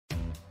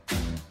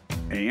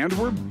And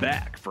we're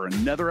back for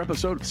another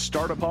episode of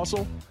Startup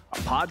Hustle, a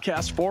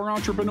podcast for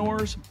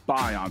entrepreneurs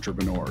by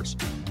entrepreneurs.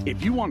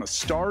 If you want to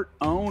start,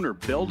 own, or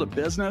build a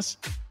business,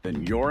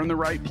 then you're in the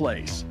right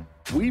place.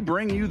 We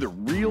bring you the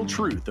real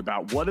truth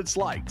about what it's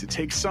like to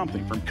take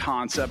something from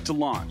concept to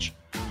launch.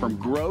 From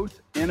growth,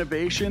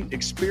 innovation,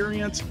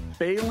 experience,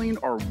 failing,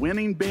 or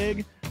winning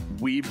big,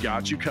 we've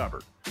got you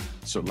covered.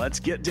 So let's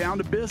get down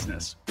to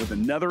business with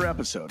another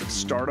episode of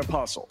Startup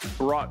Hustle,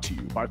 brought to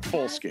you by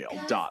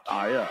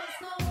Fullscale.io.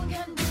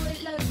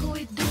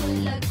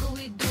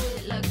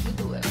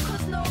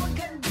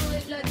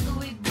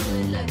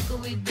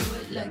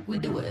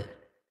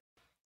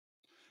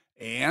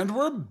 And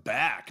we're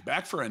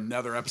back for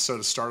another episode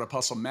of Startup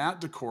Hustle.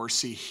 Matt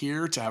DeCourcy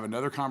here to have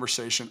another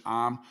conversation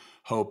I'm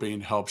hoping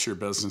helps your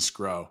business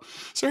grow.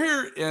 So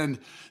here in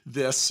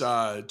this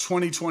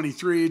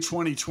 2023,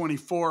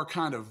 2024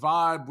 kind of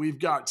vibe, we've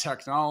got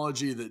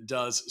technology that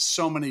does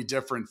so many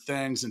different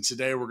things. And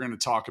today we're going to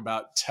talk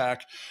about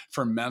tech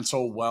for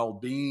mental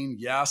well-being.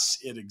 Yes,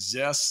 it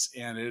exists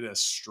and it is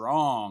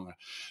strong.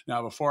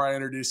 Now, before I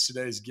introduce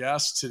today's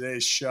guest,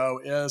 today's show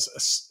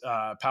is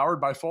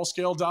powered by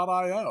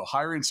Fullscale.io.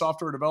 Hiring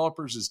software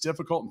developers is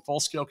difficult, and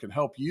Fullscale can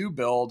help you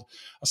build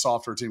a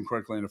software team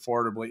quickly and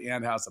affordably,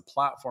 and has a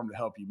platform to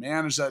help you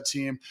manage that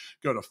team.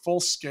 Go to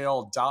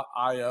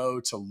Fullscale.io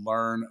to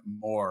learn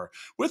more.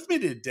 With me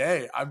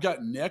today, I've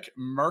got Nick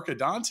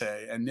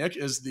Mercadante, and Nick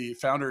is the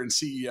founder and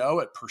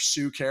CEO at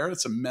Pursue Care.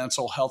 It's a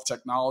mental health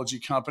technology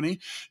company.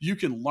 You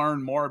can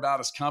learn more about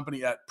his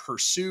company at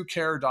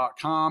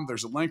pursuecare.com.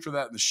 There's a link for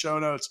that in the show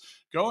notes.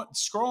 Go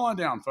scroll on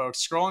down, folks.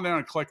 Scroll on down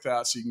and click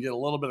that so you can get a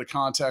little bit of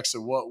context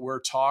of what we're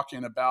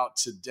talking about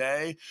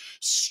today.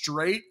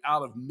 Straight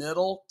out of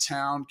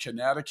Middletown,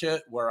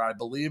 Connecticut, where I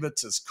believe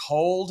it's as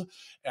cold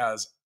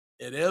as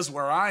it is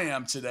where I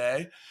am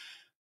today.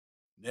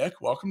 Nick,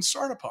 welcome to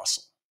Startup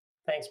Hustle.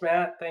 Thanks,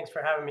 Matt. Thanks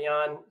for having me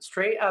on.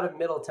 Straight out of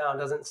Middletown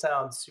doesn't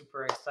sound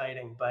super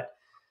exciting, but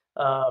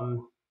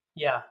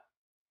yeah.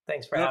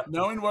 Thanks for having me.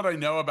 Knowing what I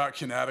know about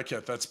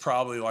Connecticut, that's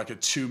probably like a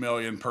 2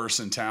 million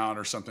person town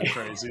or something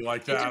crazy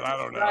like that. I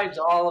don't know. It describes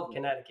all of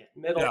Connecticut.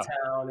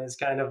 Middletown is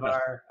kind of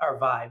our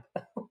vibe.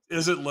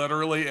 Is it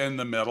literally in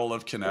the middle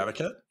of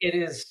Connecticut? It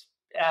is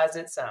as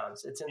it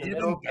sounds. It's in the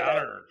middle of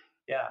Connecticut.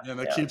 Yeah. And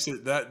that keeps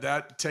it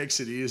that takes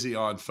it easy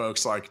on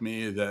folks like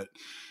me that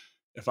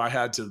if I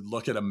had to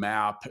look at a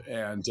map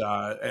and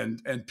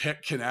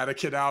pick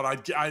Connecticut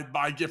out,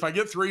 if I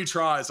get 3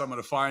 tries, I'm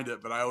going to find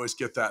it, but I always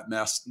get that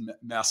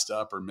messed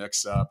up or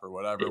mixed up or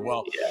whatever.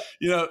 Well,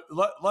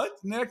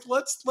 Nick,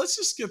 let's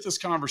just get this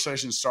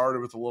conversation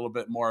started with a little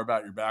bit more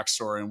about your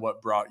backstory and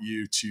what brought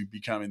you to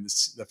becoming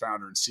the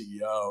founder and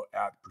CEO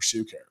at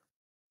Pursue Care.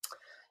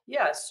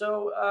 Yeah.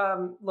 So,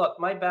 look,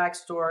 my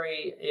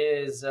backstory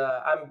is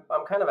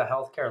I'm kind of a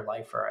healthcare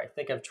lifer. I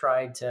think I've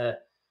tried to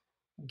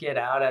get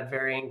out at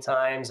varying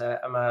times.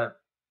 I'm a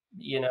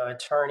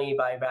attorney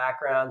by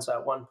background. So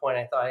at one point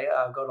I thought, yeah,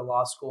 I'll go to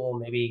law school,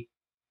 maybe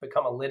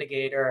become a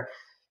litigator.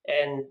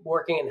 And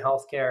working in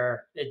healthcare,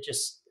 it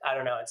just, I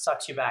don't know, it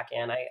sucks you back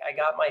in. I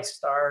got my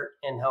start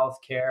in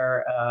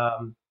healthcare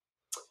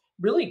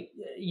really,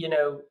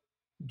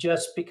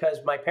 just because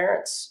my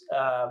parents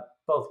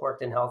both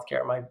worked in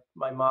healthcare.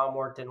 My mom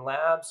worked in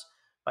labs.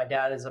 My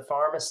dad is a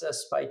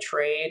pharmacist by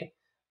trade.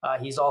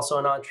 He's also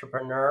an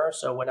entrepreneur.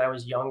 So when I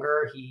was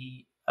younger,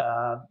 he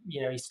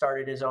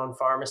started his own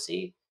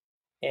pharmacy.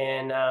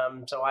 And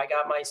so I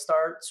got my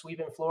start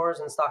sweeping floors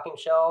and stocking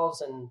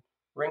shelves and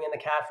ringing the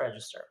cash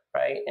register,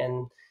 right?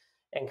 And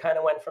kind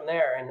of went from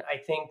there. And I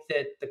think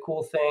that the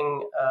cool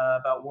thing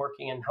about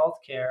working in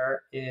healthcare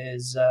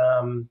is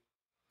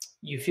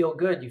you feel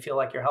good. You feel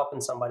like you're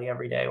helping somebody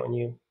every day when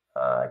you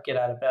get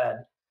out of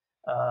bed.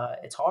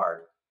 It's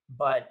hard,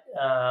 but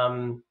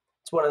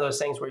it's one of those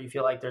things where you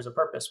feel like there's a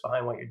purpose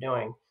behind what you're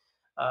doing.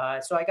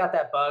 So I got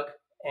that bug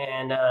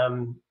and,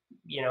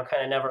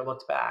 kind of never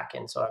looked back.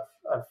 And so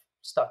I've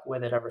stuck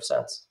with it ever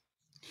since.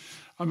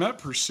 I'm at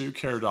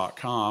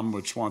pursuecare.com,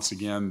 which once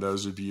again,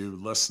 those of you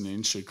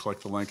listening should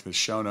click the link in the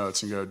show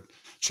notes and go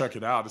check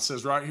it out. It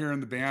says right here in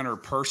the banner,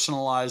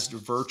 personalized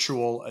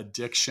virtual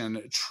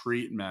addiction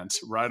treatment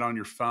right on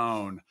your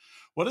phone.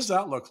 What does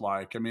that look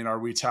like? I mean, are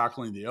we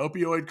tackling the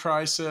opioid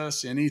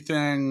crisis,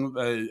 anything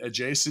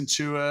adjacent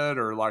to it,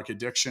 or like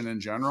addiction in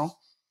general?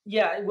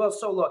 Yeah, well,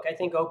 so look, I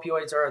think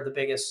opioids are the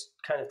biggest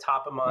kind of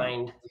top of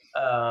mind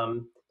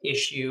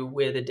issue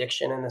with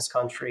addiction in this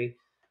country,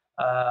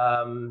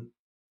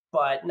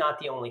 but not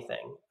the only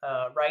thing.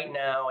 Right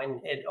now, and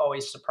it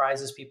always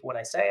surprises people when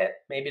I say it,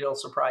 maybe it'll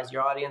surprise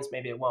your audience,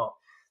 maybe it won't.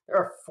 There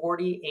are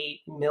 48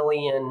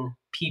 million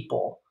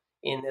people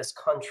in this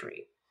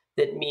country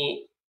that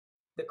meet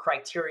the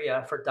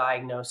criteria for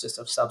diagnosis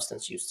of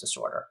substance use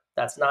disorder.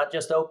 That's not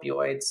just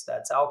opioids,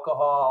 that's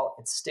alcohol,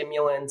 it's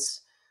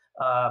stimulants,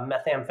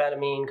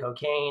 methamphetamine,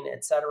 cocaine,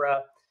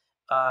 etc.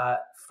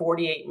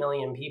 48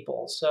 million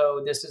people.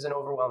 So this is an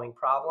overwhelming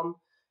problem.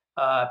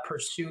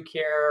 Pursue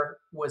Care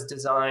was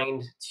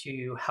designed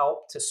to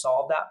help to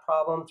solve that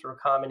problem through a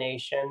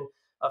combination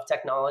of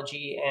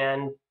technology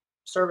and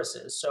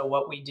services. So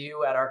what we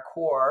do at our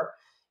core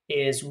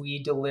is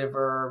we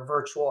deliver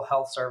virtual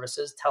health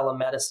services,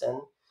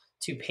 telemedicine,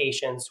 to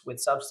patients with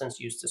substance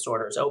use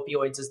disorders.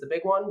 Opioids is the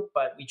big one,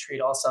 but we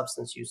treat all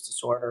substance use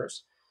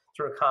disorders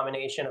through a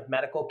combination of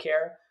medical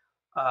care,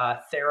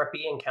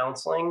 therapy and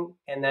counseling,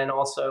 and then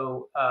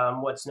also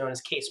what's known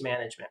as case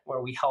management,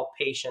 where we help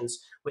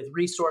patients with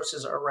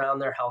resources around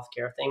their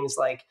healthcare, things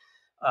like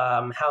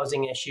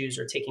housing issues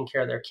or taking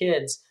care of their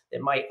kids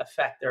that might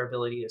affect their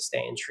ability to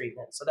stay in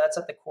treatment. So that's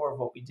at the core of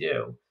what we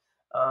do.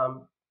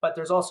 But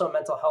there's also a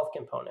mental health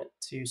component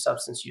to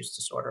substance use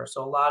disorder.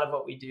 So a lot of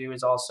what we do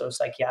is also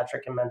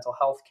psychiatric and mental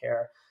health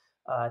care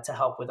to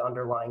help with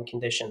underlying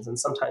conditions. And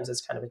sometimes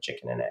it's kind of a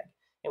chicken and egg.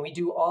 And we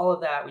do all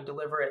of that. We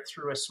deliver it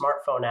through a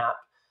smartphone app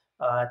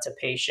to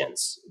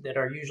patients that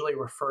are usually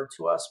referred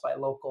to us by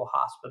local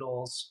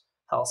hospitals,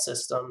 health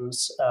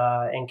systems,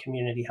 and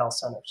community health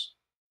centers.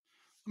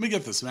 Let me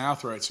get this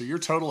math right. So your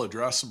total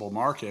addressable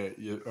market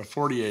of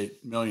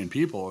 48 million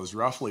people is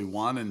roughly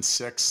 1 in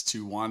 6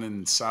 to 1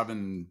 in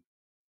 7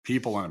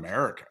 people in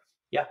America.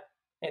 Yeah.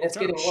 And it's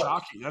getting worse.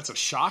 Shocking. That's a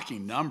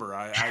shocking number.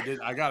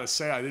 I got to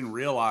say, I didn't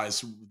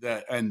realize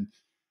that. And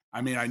I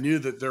mean, I knew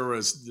that there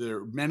were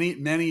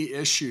many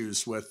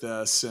issues with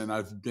this, and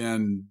I've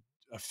been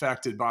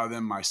affected by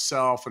them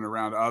myself and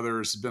around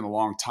others. It's been a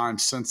long time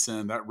since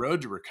then. That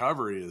road to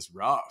recovery is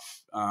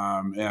rough.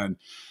 And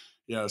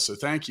so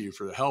thank you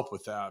for the help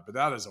with that. But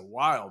that is a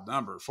wild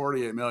number.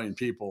 48 million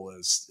people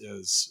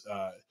is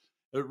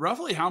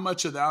roughly how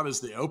much of that is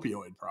the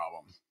opioid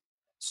problem?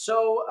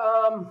 So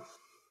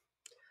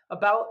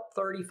about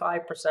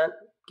 35%,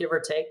 give or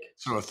take.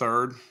 So a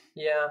third?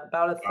 Yeah,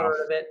 about a third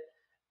of it.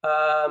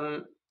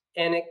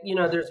 And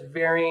there's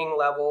varying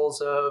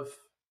levels of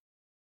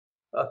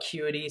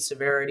acuity,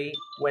 severity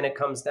when it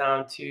comes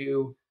down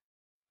to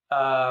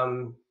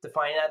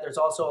defining that. There's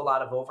also a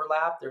lot of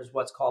overlap. There's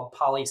what's called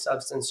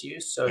polysubstance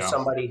use. So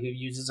somebody who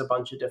uses a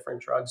bunch of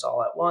different drugs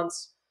all at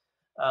once.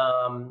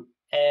 A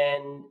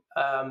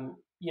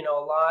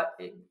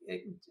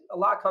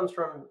lot comes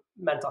from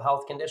mental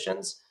health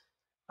conditions,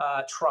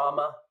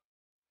 trauma,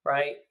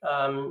 right?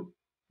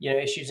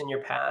 Issues in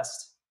your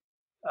past.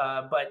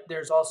 But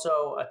there's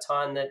also a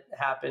ton that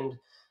happened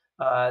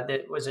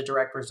that was a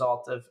direct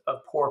result of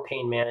poor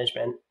pain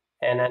management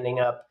and ending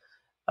up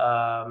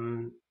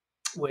becoming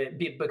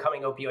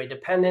opioid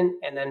dependent,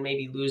 and then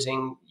maybe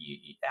losing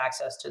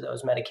access to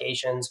those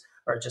medications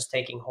or just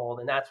taking hold.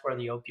 And that's where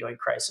the opioid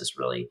crisis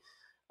really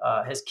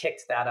has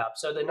kicked that up.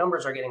 So the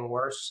numbers are getting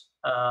worse.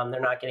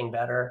 They're not getting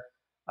better.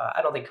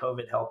 I don't think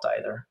COVID helped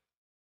either.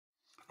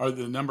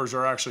 The numbers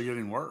are actually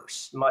getting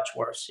worse? Much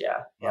worse,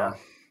 yeah. Yeah.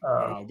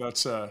 Wow,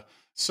 that's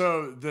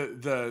so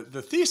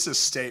the thesis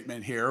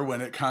statement here when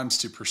it comes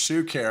to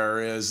Pursue Care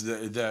is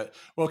that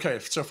okay.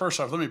 So first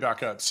off, let me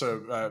back up.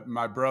 So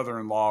my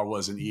brother-in-law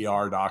was an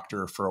ER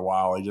doctor for a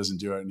while. He doesn't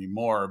do it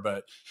anymore,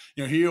 but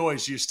he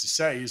always used to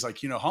say, he's like,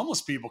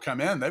 homeless people come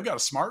in, they've got a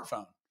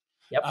smartphone.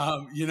 Yep.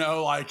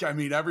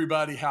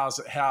 Everybody has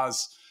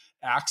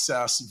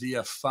access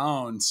via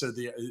phone. So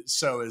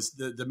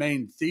the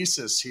main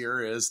thesis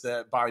here is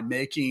that by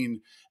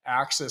making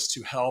access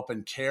to help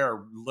and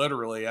care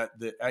literally at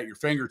your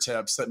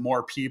fingertips, that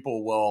more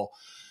people will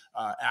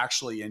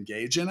actually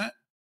engage in it.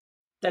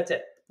 That's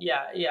it.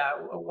 Yeah.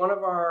 One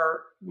of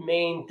our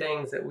main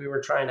things that we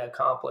were trying to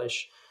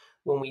accomplish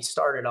when we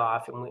started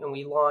off and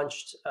we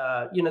launched,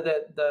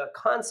 the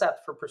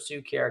concept for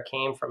Pursue Care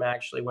came from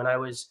actually when I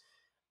was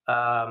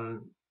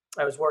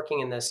working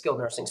in the skilled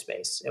nursing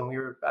space,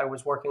 and I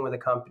was working with a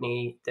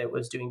company that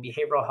was doing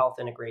behavioral health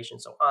integration,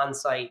 so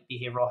on-site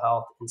behavioral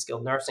health in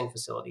skilled nursing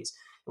facilities.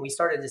 And we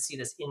started to see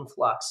this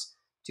influx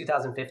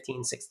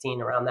 2015,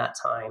 16, around that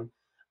time,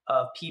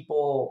 of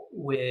people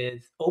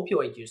with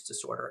opioid use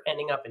disorder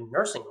ending up in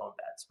nursing home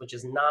beds, which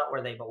is not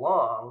where they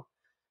belong,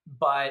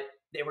 but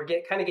they were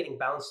getting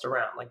bounced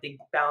around. Like they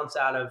bounce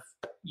out of,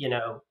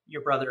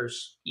 your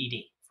brother's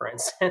ED, for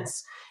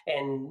instance,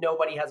 and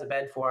nobody has a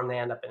bed for them. They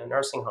end up in a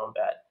nursing home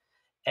bed.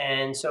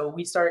 And so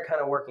we started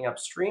kind of working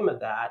upstream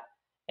of that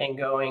and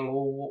going,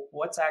 well,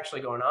 what's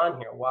actually going on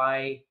here?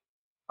 Why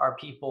are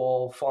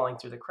people falling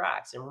through the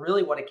cracks? And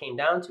really what it came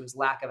down to is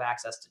lack of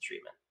access to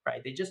treatment,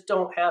 right? They just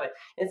don't have it.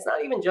 And it's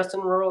not even just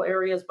in rural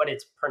areas, but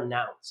it's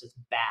pronounced. It's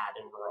bad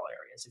in rural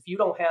areas. If you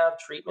don't have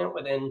treatment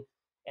within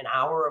an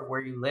hour of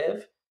where you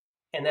live,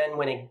 and then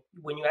when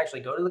you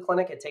actually go to the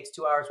clinic, it takes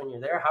 2 hours when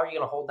you're there, how are you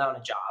going to hold down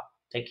a job,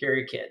 take care of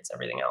your kids,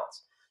 everything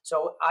else?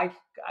 So I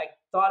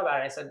thought about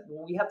it. I said,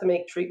 well, we have to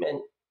make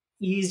treatment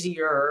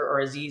easier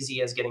or as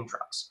easy as getting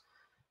drugs.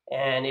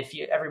 And if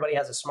everybody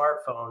has a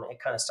smartphone,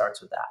 it kind of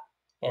starts with that.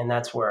 And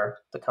that's where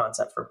the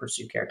concept for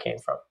Pursue Care came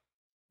from.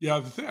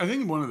 Yeah, I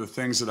think one of the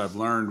things that I've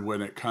learned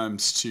when it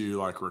comes to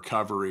like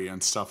recovery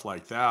and stuff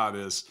like that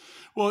is,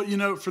 well,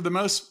 for the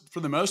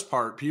most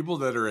part, people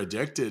that are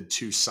addicted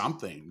to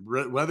something,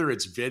 whether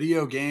it's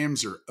video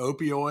games or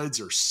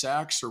opioids or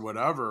sex or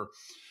whatever,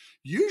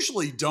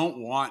 usually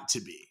don't want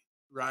to be,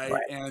 right?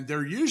 And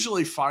they're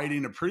usually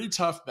fighting a pretty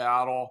tough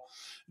battle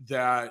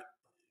that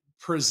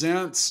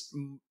presents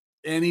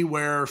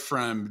anywhere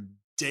from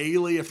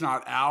daily, if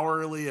not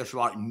hourly, if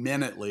like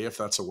minutely, if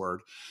that's a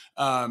word,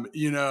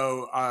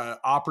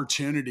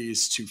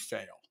 opportunities to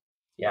fail.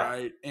 Yeah.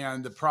 Right.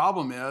 And the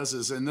problem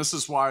is, and this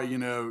is why,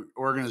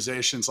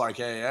 organizations like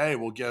AA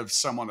will give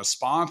someone a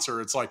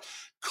sponsor. It's like,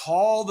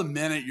 call the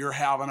minute you're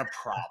having a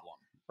problem.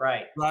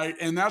 Right. Right.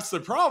 And that's the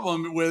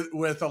problem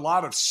with a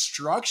lot of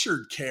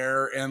structured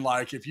care. And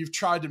like, if you've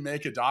tried to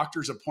make a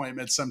doctor's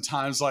appointment,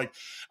 sometimes like,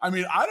 I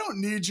mean, I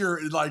don't need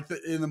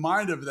in the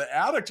mind of the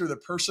addict or the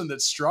person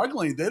that's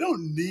struggling, they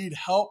don't need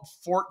help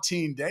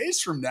 14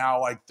 days from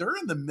now. Like, they're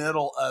in the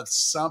middle of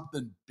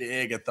something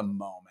big at the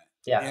moment.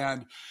 Yeah.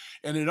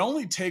 And it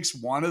only takes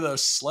one of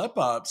those slip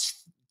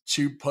ups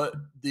to put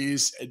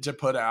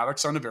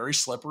addicts on a very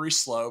slippery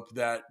slope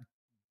that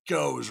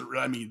goes,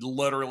 I mean,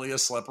 literally a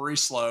slippery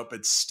slope.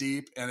 It's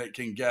steep and it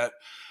can get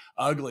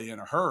ugly in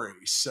a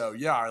hurry. So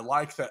yeah, I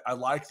like that. I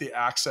like the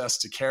access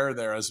to care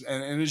there.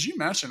 And as you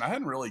mentioned, I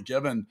hadn't really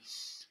given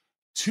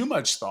too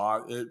much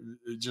thought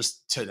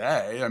just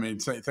today. I mean,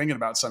 thinking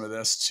about some of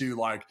this to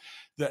like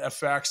the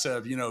effects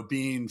of,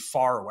 being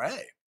far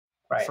away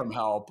Right. from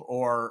help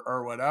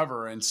or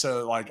whatever. And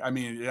so like, I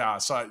mean, yeah.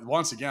 So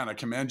once again, I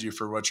commend you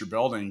for what you're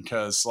building,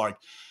 because like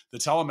the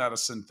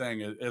telemedicine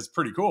thing is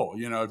pretty cool.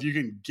 If you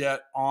can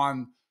get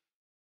on,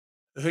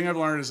 the thing I've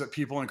learned is that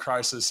people in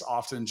crisis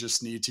often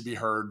just need to be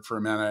heard for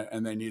a minute,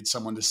 and they need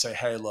someone to say,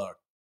 hey, look,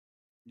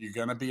 you're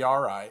going to be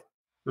all right.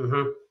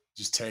 Mm-hmm.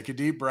 Just take a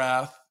deep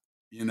breath,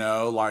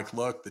 like,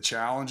 look, the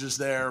challenge is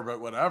there,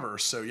 but whatever.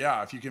 So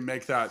yeah, if you can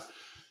make that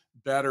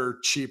better,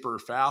 cheaper,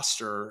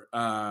 faster.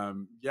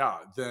 Then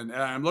and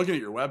I'm looking at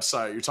your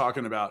website. You're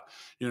talking about,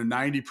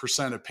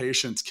 90% of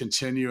patients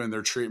continue in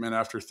their treatment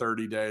after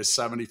 30 days,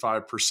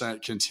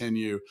 75%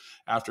 continue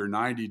after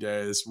 90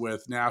 days,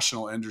 with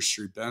national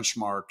industry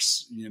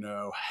benchmarks,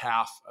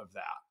 half of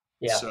that.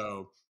 Yeah.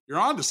 So you're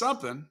on to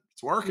something.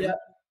 It's working. Yeah.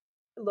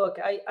 Look,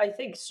 I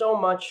think so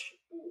much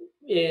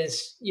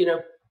is,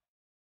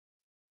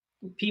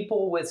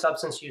 people with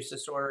substance use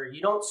disorder,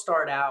 you don't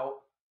start out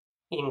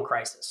in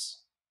crisis.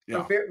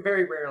 Yeah. Very,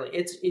 very rarely.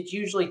 It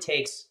usually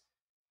takes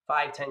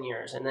 5-10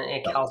 years, and then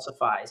it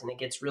calcifies and it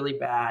gets really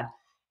bad,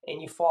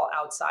 and you fall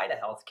outside of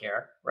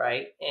healthcare,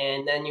 right?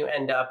 And then you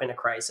end up in a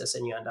crisis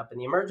and you end up in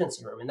the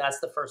emergency room. And that's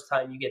the first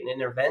time you get an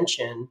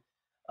intervention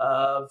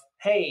of,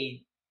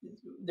 hey,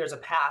 there's a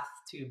path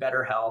to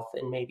better health,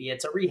 and maybe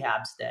it's a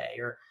rehab stay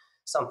or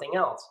something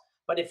else.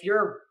 But if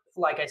you're,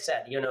 like I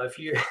said,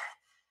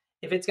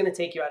 if it's going to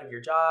take you out of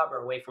your job or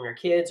away from your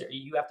kids, or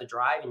you have to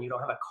drive and you don't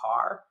have a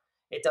car,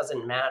 it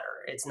doesn't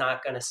matter. It's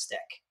not going to stick,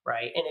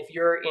 right? And if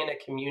you're in a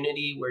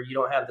community where you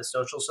don't have the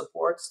social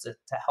supports to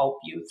help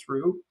you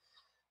through,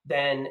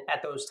 then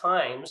at those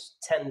times,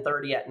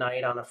 10:30 at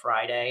night on a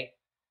Friday,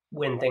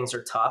 when things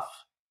are tough,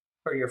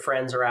 or your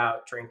friends are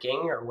out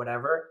drinking or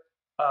whatever,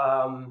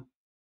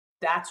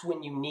 that's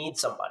when you need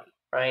somebody,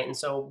 right? And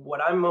so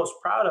what I'm most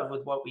proud of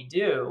with what we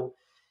do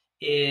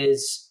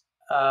is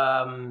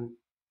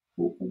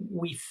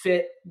we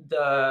fit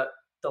the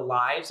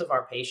lives of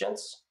our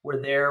patients. We're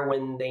there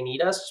when they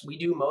need us. We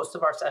do most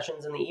of our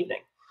sessions in the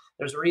evening.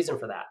 There's a reason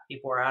for that.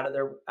 People are out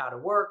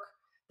of work.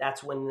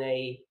 That's when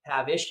they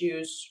have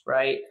issues,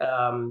 right?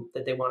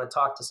 That they want to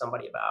talk to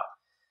somebody about.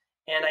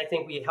 And I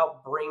think we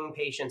help bring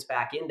patients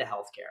back into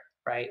healthcare,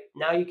 right?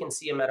 Now you can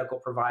see a medical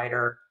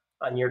provider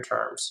on your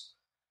terms,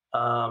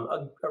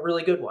 a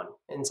really good one.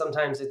 And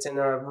sometimes it's in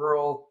a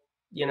rural,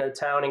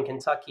 town in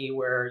Kentucky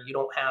where you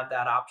don't have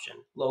that option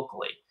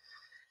locally.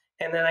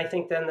 And then I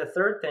think then the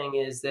third thing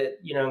is that,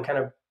 and kind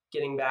of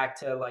getting back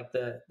to like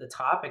the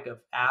topic of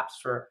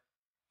apps for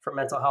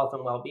mental health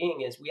and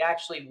well-being, is we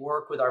actually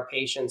work with our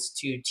patients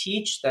to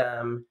teach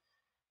them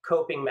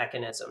coping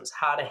mechanisms,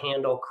 how to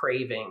handle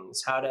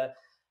cravings, how to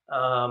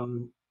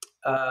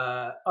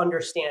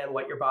understand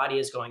what your body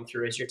is going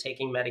through as you're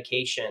taking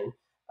medication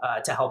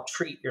to help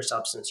treat your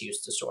substance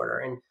use disorder.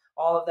 And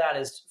all of that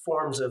is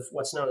forms of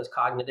what's known as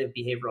cognitive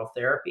behavioral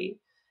therapy.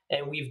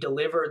 And we've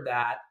delivered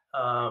that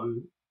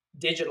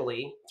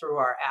digitally through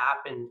our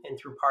app and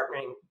through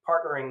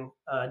partnering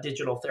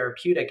digital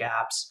therapeutic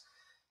apps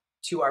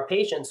to our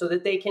patients, so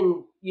that they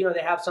can,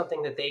 they have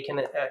something that they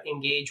can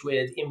engage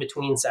with in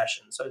between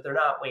sessions. So they're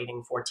not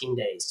waiting 14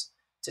 days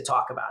to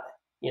talk about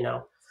it,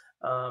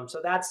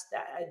 So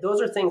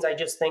those are things I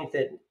just think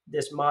that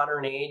this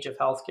modern age of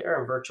healthcare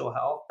and virtual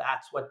health,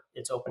 that's what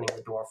it's opening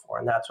the door for.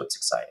 And that's what's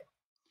exciting.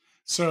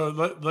 So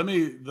let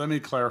me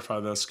clarify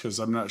this, because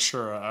I'm not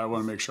sure. I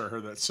want to make sure I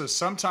heard that. So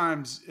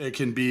sometimes it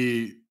can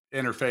be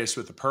interface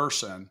with a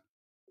person,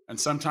 and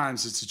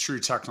sometimes it's a true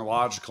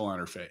technological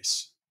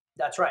interface.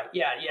 That's right.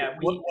 Yeah.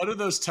 What do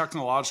those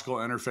technological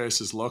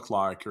interfaces look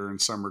like, or in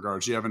some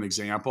regards? Do you have an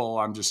example?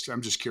 I'm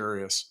just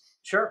curious.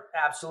 Sure,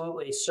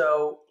 absolutely.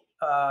 So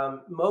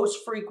most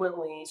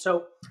frequently,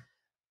 so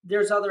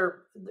there's other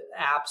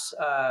apps,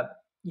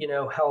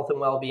 health and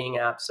well-being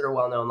apps that are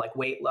well known, like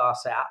weight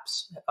loss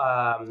apps.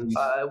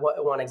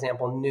 One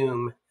example,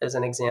 Noom, as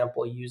an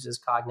example, uses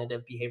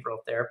cognitive behavioral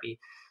therapy.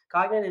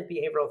 Cognitive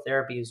behavioral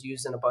therapy is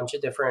used in a bunch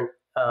of different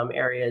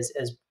areas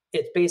as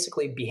it's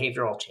basically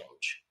behavioral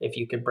change, if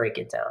you could break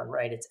it down,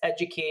 right? It's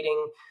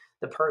educating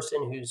the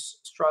person who's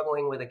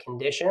struggling with a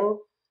condition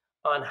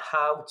on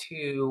how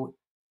to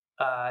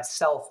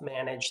self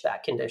manage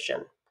that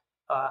condition,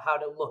 how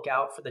to look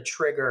out for the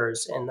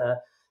triggers and the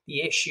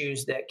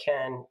issues that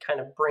can kind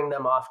of bring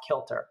them off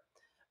kilter,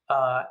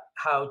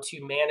 how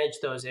to manage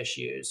those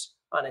issues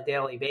on a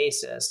daily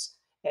basis,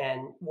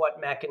 and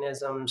what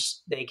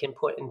mechanisms they can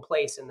put in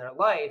place in their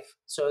life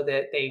so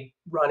that they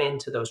run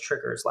into those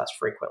triggers less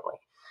frequently.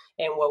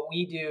 And what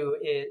we do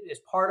is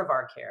part of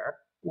our care.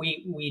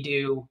 We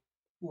do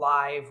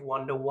live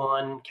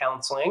one-to-one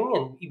counseling,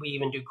 and we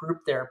even do group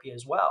therapy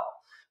as well.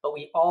 But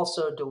we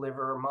also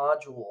deliver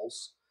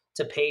modules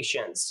to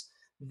patients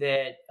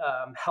that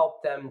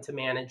help them to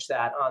manage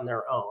that on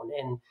their own.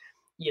 And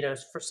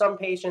for some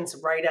patients,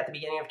 right at the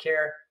beginning of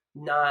care,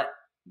 not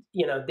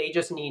they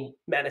just need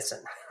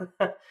medicine.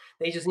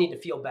 They just need to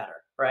feel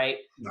better, right?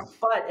 No.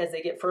 But as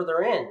they get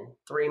further in,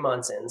 3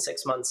 months in,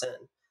 6 months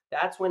in,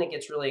 that's when it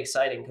gets really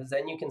exciting, because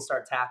then you can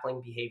start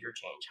tackling behavior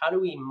change. How do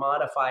we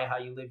modify how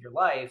you live your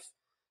life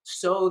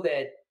so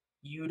that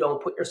you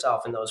don't put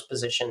yourself in those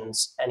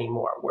positions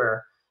anymore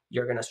where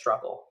you're going to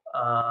struggle,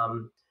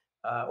 or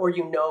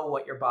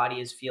what your body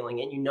is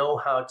feeling and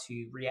how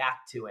to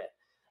react to it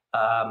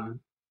a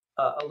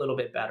little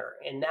bit better.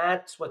 And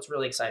that's what's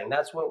really exciting.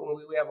 That's what when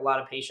we have a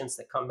lot of patients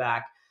that come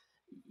back,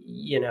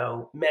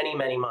 many,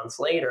 many months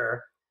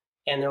later,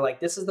 and they're like,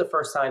 this is the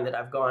first time that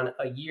I've gone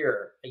a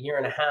year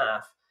and a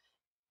half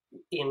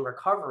in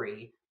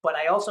recovery, but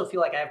I also feel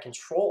like I have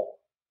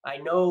control. I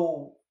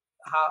know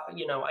I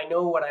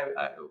know what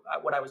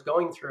I was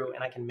going through,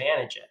 and I can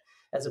manage it,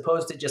 as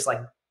opposed to just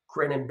like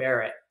grin and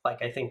bear it.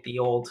 Like I think the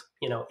old,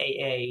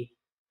 AA,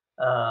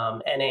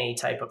 NA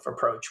type of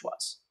approach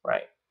was,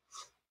 right?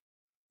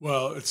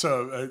 Well,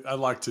 so I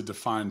like to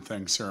define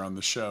things here on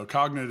the show.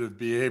 Cognitive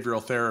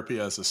behavioral therapy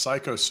as a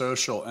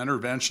psychosocial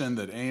intervention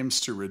that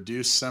aims to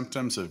reduce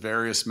symptoms of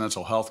various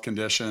mental health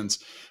conditions,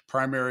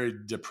 primarily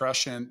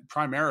depression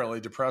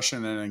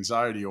and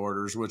anxiety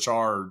disorders, which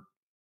are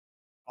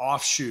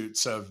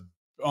offshoots of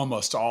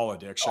almost all All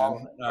addiction.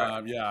 of it,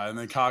 right? Yeah. And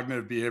then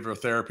cognitive behavioral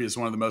therapy is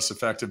one of the most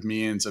effective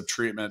means of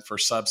treatment for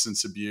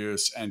substance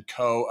abuse and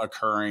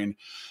co-occurring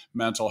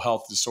mental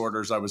health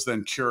disorders. I was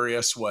then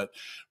curious what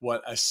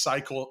a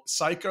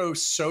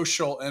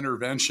psychosocial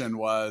intervention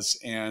was.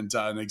 And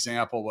an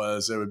example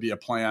was it would be a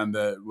plan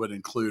that would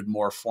include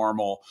more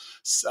formal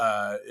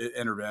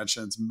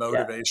interventions, Yeah.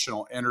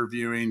 motivational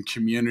interviewing,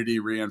 community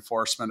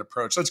reinforcement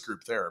approach. That's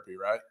group therapy,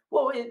 right?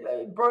 Well,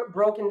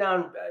 broken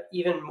down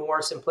even more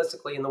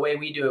simplistically in the way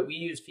we do it, we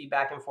use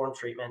feedback informed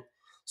treatment.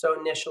 So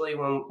initially,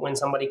 when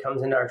somebody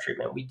comes into our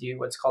treatment, we do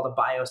what's called a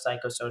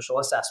biopsychosocial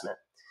assessment.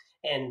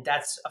 And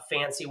that's a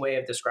fancy way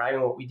of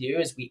describing what we do.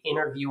 Is we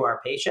interview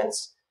our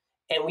patients,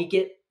 and we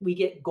get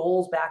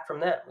goals back from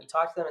them. We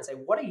talk to them and say,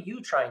 what are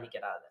you trying to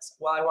get out of this?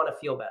 Well, I want to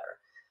feel better.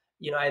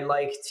 I'd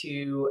like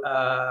to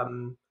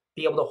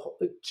be able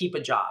to keep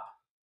a job.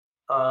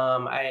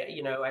 I'm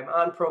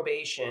on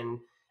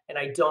probation, and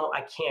I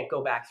can't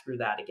go back through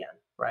that again,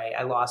 right?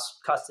 I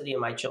lost custody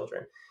of my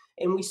children.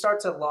 And we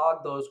start to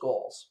log those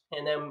goals.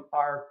 And then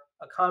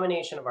a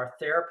combination of our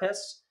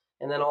therapists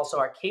and then also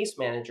our case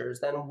managers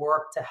then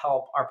work to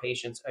help our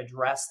patients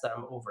address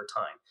them over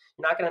time.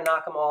 You're not going to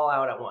knock them all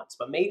out at once,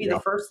 but maybe the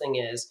first thing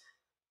is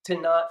to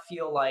not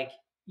feel like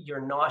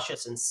you're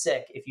nauseous and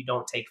sick if you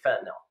don't take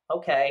fentanyl.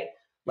 Okay,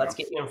 let's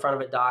get you in front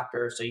of a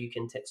doctor so you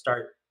can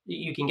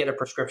you can get a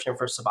prescription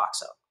for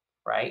Suboxone,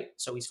 right?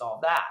 So we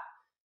solve that.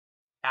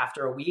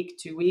 After a week,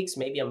 2 weeks,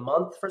 maybe a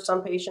month for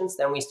some patients,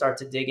 then we start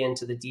to dig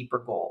into the deeper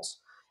goals.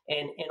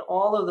 And in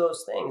all of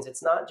those things,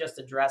 it's not just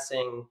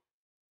addressing,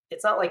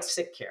 it's not like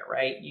sick care,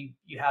 right?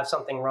 You have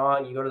something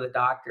wrong, you go to the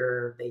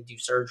doctor, they do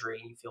surgery,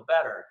 and you feel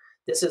better.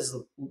 This is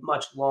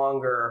much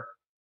longer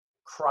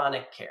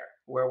chronic care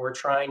where we're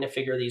trying to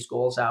figure these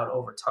goals out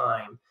over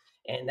time.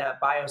 And that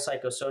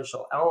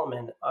biopsychosocial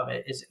element of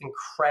it is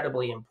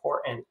incredibly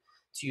important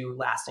to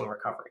lasting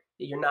recovery.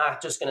 You're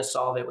not just going to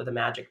solve it with a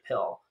magic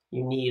pill.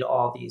 You need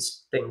all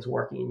these things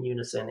working in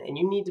unison, and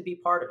you need to be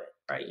part of it,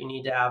 right? You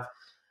need to have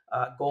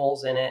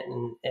goals in it,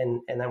 and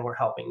then we're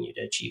helping you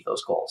to achieve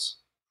those goals.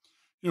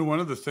 One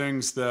of the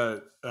things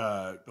that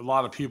a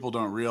lot of people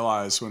don't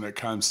realize when it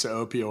comes to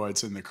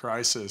opioids in the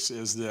crisis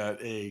is that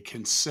a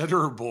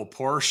considerable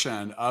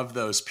portion of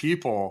those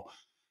people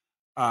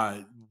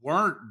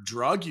weren't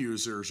drug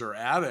users or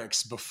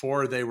addicts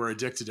before they were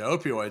addicted to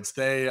opioids.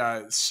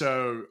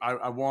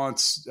 I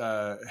once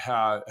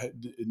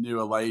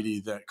knew a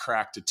lady that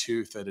cracked a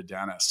tooth at a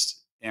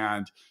dentist,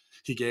 and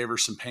he gave her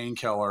some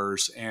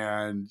painkillers,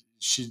 and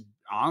she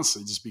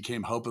honestly just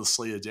became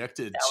hopelessly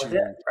addicted. That was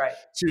it, right?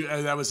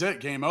 That was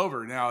it. Game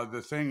over. Now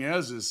the thing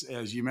is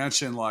as you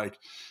mentioned, like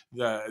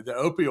the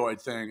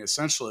opioid thing,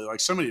 essentially, like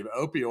so many of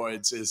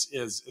opioids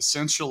is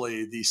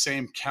essentially the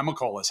same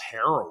chemical as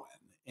heroin.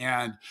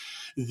 And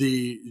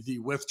the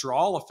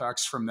withdrawal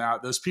effects from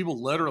that, those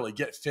people literally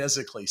get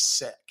physically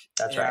sick.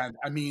 That's right. And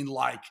I mean,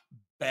 like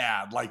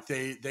bad. Like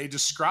they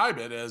describe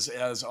it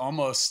as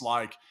almost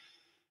like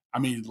I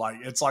mean, like,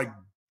 it's like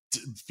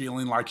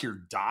feeling like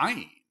you're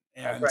dying.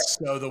 That's And right.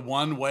 so the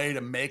one way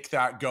to make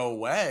that go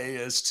away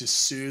is to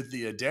soothe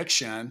the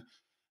addiction.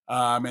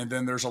 And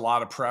then there's a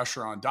lot of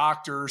pressure on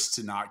doctors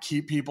to not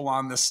keep people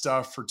on this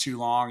stuff for too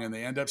long, and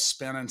they end up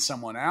spinning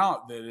someone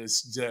out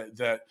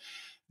that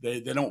they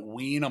don't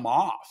wean them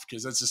off,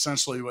 because that's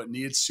essentially what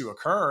needs to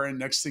occur. And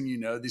next thing you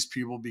know, these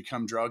people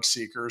become drug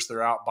seekers.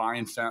 They're out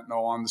buying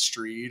fentanyl on the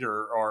street,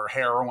 or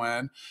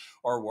heroin,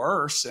 or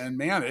worse. And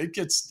man, it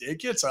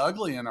gets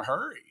ugly in a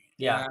hurry.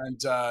 Yeah,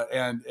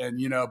 And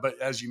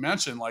but as you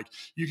mentioned, like,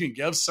 you can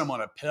give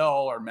someone a pill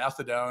or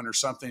methadone or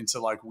something to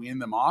like wean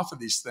them off of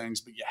these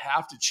things, but you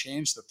have to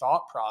change the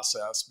thought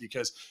process,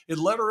 because it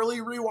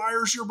literally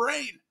rewires your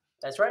brain.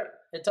 that's right.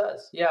 It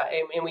does. Yeah,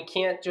 and we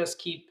can't just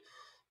keep,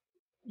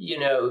 you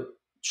know,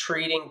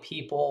 treating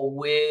people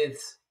with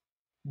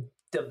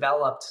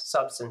developed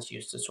substance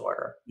use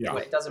disorder. Yeah.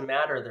 It doesn't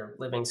matter their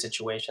living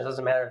situation. It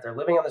doesn't matter if they're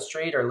living on the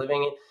street or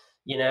living,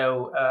 you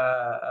know,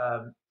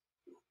 a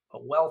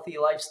wealthy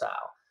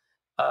lifestyle.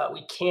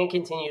 We can't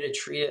continue to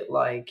treat it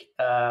like,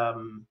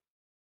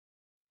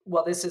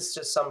 well, this is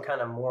just some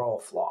kind of moral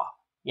flaw.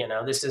 You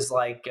know, this is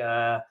like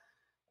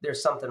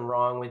there's something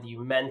wrong with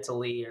you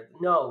mentally. Or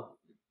no,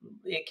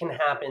 it can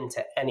happen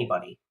to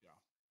anybody.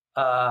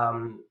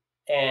 Um,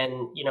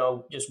 and you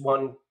know, just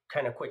one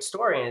kind of quick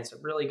story, and it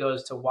really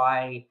goes to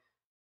why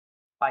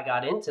I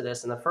got into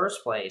this in the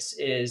first place.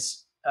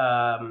 Is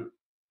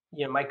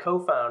you know, my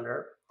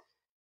co-founder,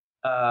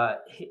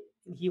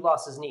 he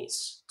lost his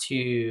niece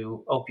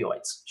to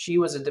opioids. She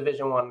was a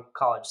Division I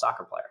college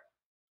soccer player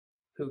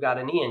who got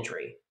a knee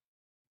injury,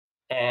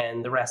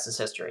 and the rest is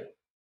history,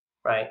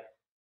 right?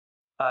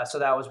 So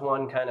that was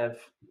one kind of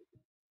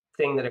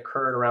thing that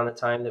occurred around the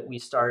time that we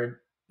started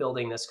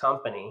building this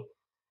company.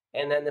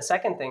 And then the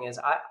second thing is,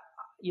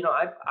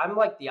 I'm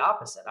like the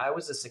opposite. I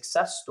was a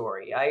success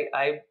story.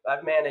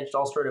 I've managed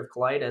ulcerative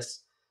colitis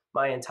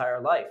my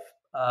entire life.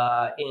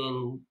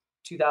 In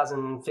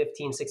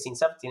 2015, 16,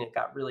 17, it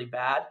got really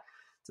bad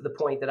to the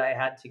point that I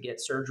had to get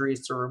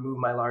surgeries to remove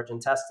my large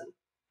intestine.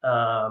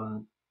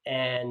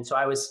 And so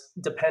I was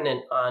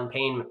dependent on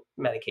pain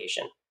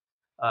medication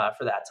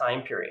for that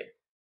time period.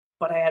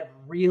 But I had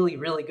really,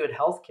 really good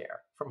health care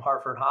from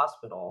Hartford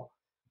Hospital,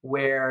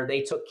 where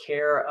they took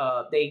care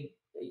of, they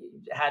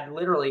had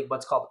literally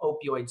what's called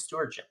opioid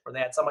stewardship, where they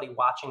had somebody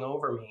watching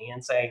over me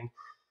and saying,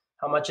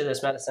 how much of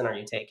this medicine are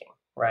you taking?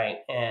 Right.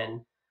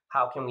 And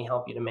how can we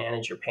help you to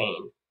manage your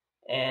pain?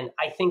 And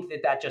I think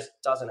that that just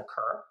doesn't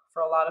occur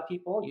for a lot of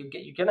people.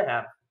 You're going to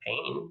have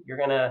pain. You're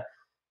going to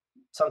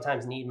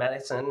sometimes need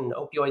medicine, and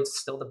opioids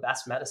still the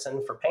best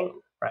medicine for pain.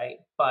 Right.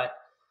 But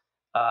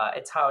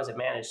it's how is it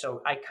managed?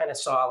 So I kind of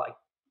saw like,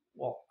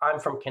 well, I'm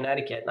from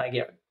Connecticut and I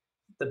get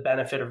the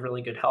benefit of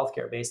really good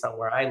healthcare based on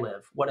where I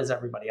live. What is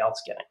everybody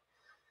else getting?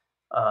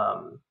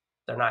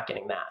 They're not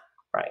getting that,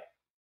 right?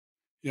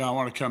 Yeah, I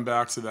want to come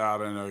back to that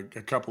and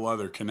a couple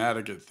other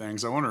Connecticut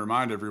things. I want to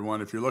remind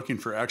everyone, if you're looking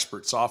for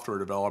expert software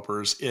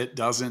developers, it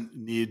doesn't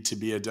need to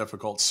be a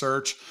difficult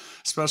search,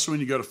 especially when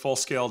you go to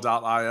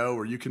fullscale.io,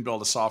 where you can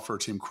build a software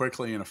team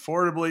quickly and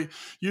affordably.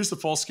 Use the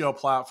Fullscale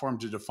platform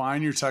to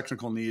define your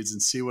technical needs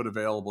and see what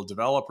available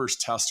developers,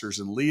 testers,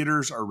 and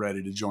leaders are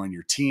ready to join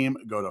your team.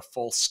 Go to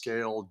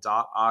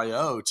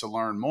fullscale.io to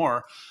learn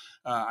more.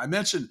 I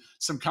mentioned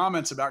some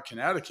comments about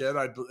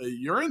Connecticut.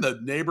 You're in the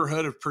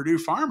neighborhood of Purdue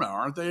Pharma,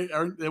 aren't they?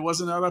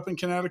 Wasn't that up in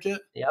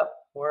Connecticut? Yep.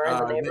 We're in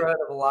the neighborhood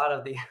of a lot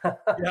of the,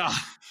 Yeah.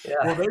 Well,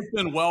 yeah, they've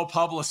been well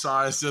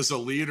publicized as a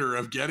leader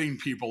of getting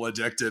people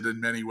addicted in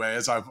many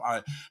ways.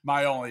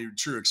 My only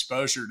true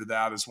exposure to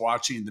that is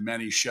watching the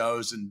many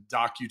shows and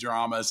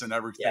docudramas and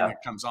everything yeah,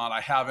 that comes on.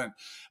 I haven't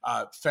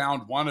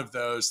found one of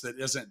those that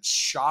isn't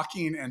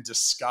shocking and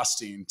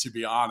disgusting, to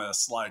be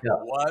honest. Like,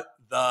 yeah, what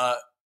the,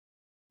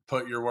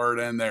 put your word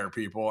in there,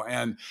 people.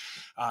 And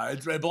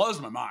it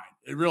blows my mind.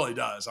 It really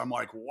does. I'm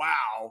like,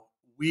 wow,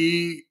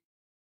 we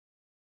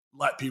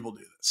let people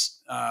do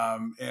this.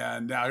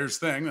 And now here's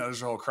the thing,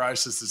 there's a whole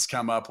crisis that's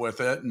come up with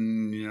it.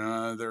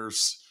 And,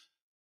 there's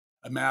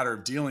a matter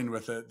of dealing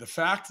with it. The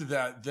fact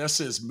that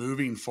this is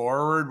moving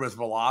forward with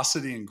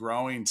velocity and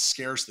growing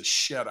scares the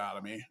shit out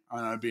of me. I'm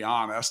going to be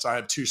honest. I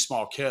have two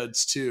small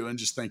kids too. And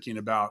just thinking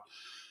about,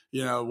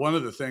 one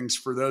of the things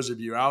for those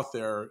of you out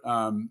there,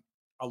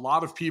 a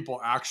lot of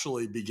people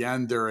actually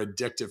begin their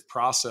addictive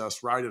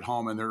process right at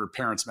home in their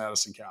parents'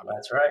 medicine cabinet.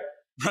 that's right.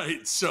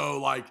 Right.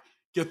 So like,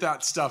 get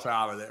that stuff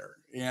out of there.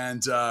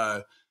 And,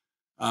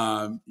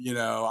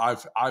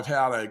 I've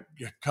had a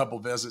couple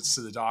visits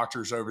to the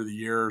doctors over the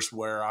years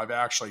where I've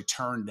actually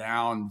turned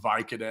down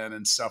Vicodin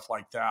and stuff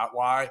like that.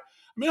 Why? I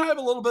mean, I have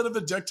a little bit of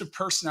addictive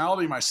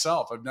personality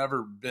myself. I've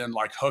never been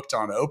like hooked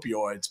on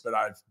opioids, but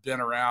I've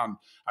been around,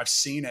 I've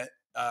seen it,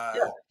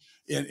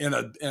 Yeah,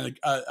 in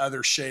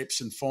other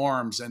shapes and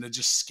forms. And it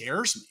just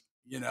scares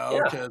me, yeah,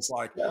 because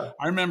like, yeah,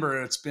 I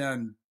remember it's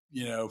been,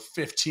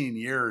 15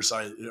 years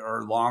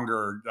or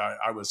longer,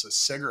 I was a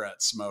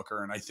cigarette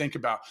smoker. And I think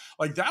about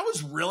like, that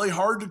was really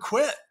hard to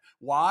quit.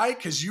 Why?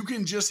 Because you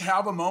can just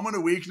have a moment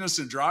of weakness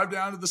and drive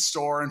down to the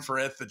store, and for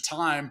at the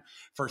time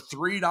for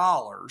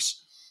 $3,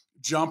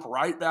 jump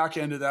right back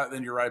into that,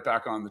 then you're right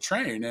back on the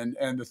train.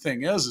 And the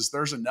thing is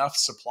there's enough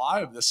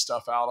supply of this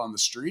stuff out on the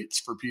streets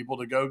for people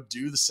to go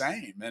do the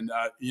same. And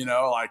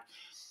like,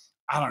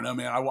 I don't know,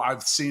 man.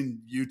 I've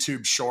seen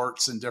YouTube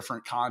shorts and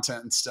different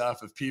content and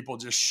stuff of people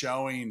just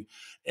showing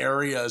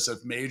areas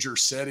of major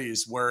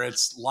cities where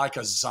it's like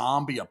a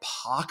zombie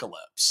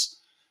apocalypse.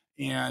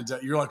 And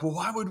you're like, well,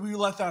 why would we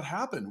let that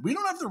happen? We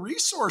don't have the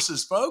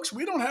resources, folks.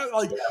 We don't have,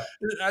 like,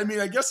 Yeah. I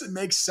mean, I guess it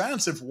makes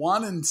sense if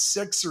 1 in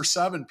 6 or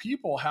 7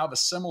 people have a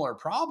similar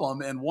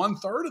problem, and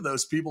 1/3 of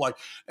those people, like,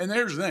 and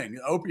here's the thing,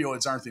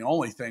 opioids aren't the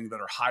only thing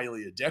that are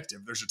highly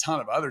addictive. There's a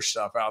ton of other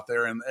stuff out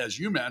there. And as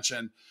you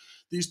mentioned,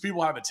 these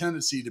people have a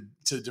tendency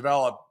to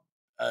develop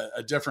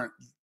a different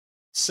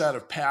set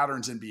of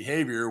patterns and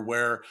behavior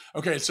where,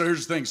 okay, so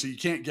here's the thing. So you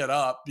can't get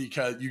up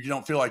because you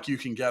don't feel like you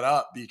can get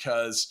up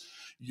because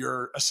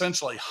you're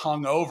essentially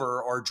hungover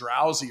or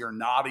drowsy or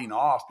nodding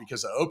off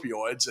because of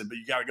opioids, but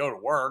you got to go to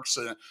work.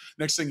 So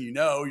next thing you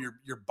know,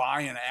 you're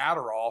buying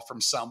Adderall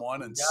from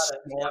someone and Got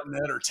it. Yep. snorting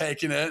it or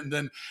taking it, and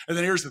then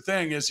here's the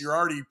thing: is you're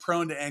already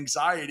prone to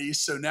anxiety.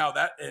 So now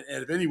that,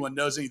 and if anyone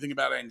knows anything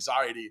about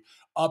anxiety,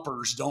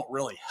 uppers don't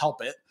really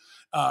help it.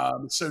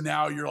 So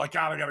now you're like,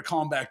 God, I got to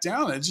calm back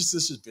down. And it's just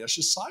this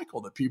vicious cycle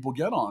that people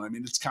get on. I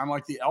mean, it's kind of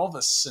like the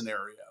Elvis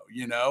scenario,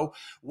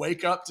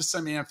 wake up to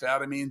some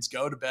amphetamines,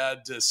 go to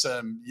bed to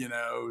some,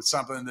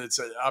 something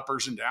that's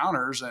uppers and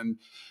downers.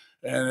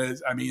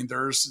 I mean,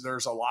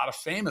 there's a lot of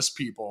famous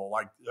people.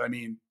 Like, I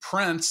mean,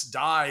 Prince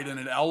died in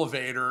an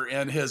elevator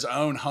in his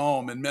own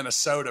home in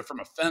Minnesota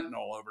from a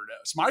fentanyl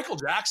overdose. Michael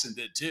Jackson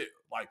did too.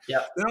 Like,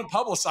 Yeah. they don't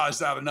publicize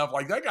that enough.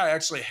 Like, that guy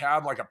actually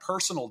had like a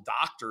personal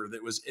doctor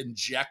that was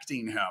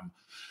injecting him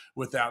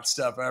with that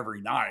stuff every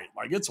night.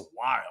 Like, it's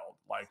wild,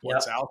 like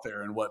what's out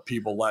there and what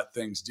people let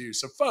things do.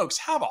 So folks,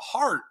 have a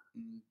heart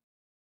and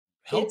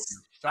help It's,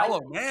 your fellow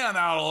man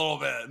out a little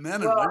bit.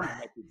 Men and well, women,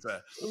 I could say.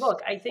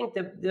 look, I think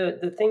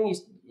the thing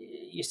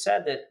you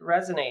said that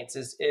resonates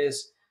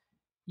is,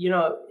 you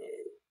know,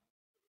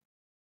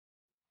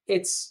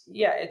 it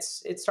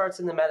starts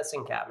in the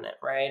medicine cabinet,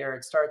 right? Or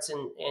it starts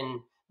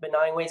in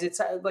benign ways.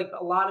 It's like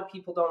a lot of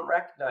people don't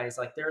recognize,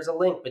 like, there's a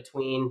link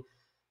between,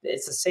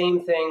 it's the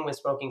same thing with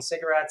smoking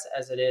cigarettes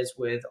as it is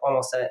with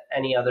almost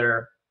any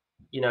other,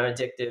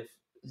 addictive.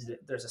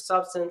 There's a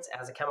substance, it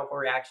has a chemical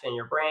reaction in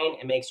your brain.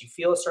 It makes you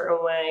feel a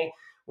certain way.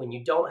 When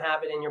you don't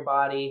have it in your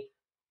body,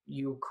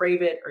 you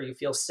crave it or you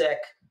feel sick.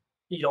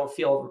 You don't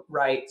feel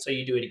right, so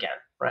you do it again,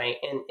 right?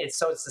 And it's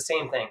the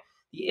same thing.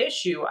 The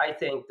issue, I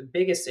think, the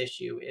biggest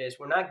issue is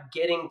we're not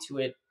getting to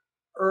it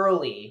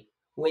early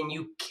when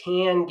you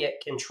can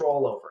get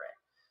control over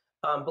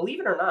it. Believe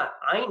it or not,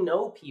 I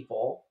know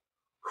people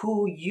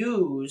who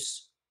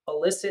use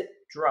illicit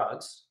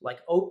drugs like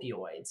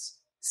opioids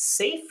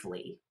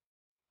safely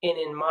and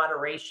in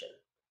moderation.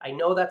 I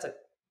know that's a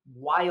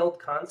wild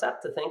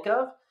concept to think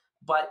of,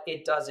 but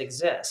it does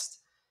exist.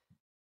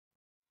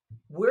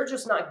 We're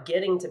just not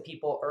getting to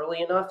people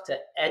early enough to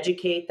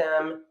educate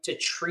them to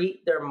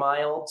treat their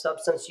mild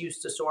substance use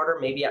disorder,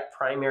 maybe at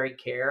primary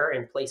care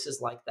and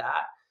places like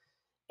that,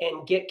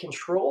 and get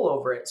control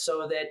over it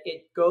so that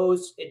it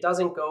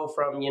doesn't go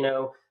from,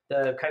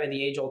 the kind of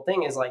the age old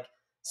thing is like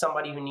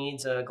somebody who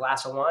needs a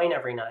glass of wine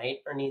every night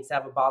or needs to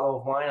have a bottle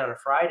of wine on a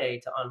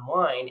Friday to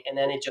unwind. And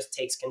then it just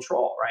takes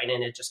control, right?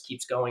 And it just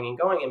keeps going and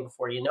going. And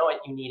before you know it,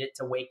 you need it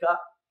to wake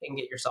up and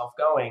get yourself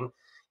going.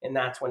 And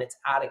that's when it's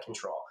out of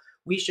control.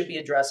 We should be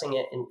addressing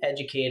it and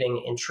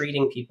educating and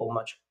treating people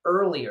much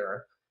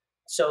earlier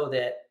so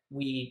that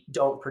we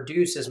don't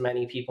produce as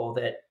many people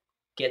that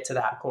get to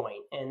that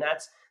point. And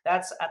that's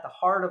at the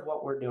heart of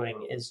what we're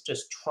doing, is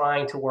just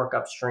trying to work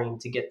upstream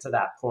to get to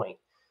that point.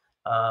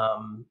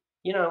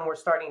 And we're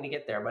starting to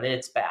get there, but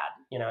it's bad.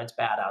 It's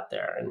bad out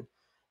there. And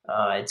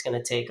it's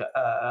going to take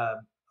a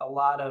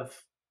lot of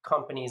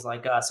companies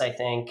like us, I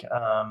think,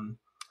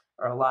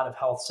 or a lot of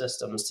health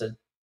systems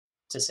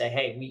to say,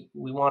 hey,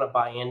 we want to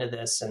buy into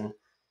this and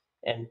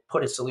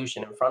put a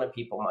solution in front of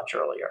people much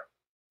earlier.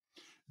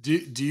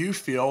 Do you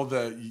feel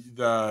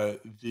that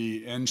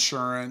the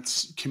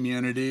insurance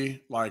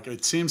community, like,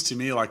 it seems to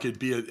me like it'd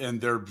be in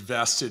their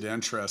vested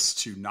interest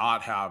to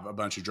not have a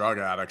bunch of drug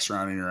addicts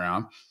running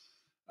around?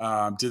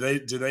 Do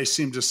they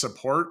seem to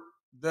support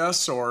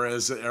this, or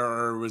was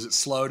it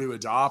slow to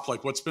adopt?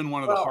 Like, what's been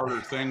one of the harder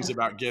things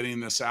about getting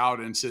this out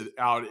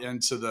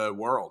into the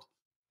world?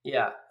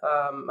 Yeah.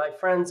 My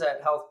friends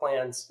at health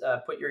plans,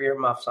 put your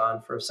earmuffs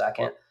on for a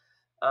second.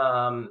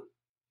 Um,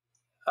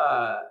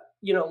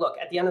 Look,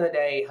 at the end of the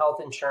day,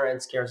 health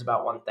insurance cares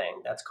about one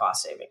thing. That's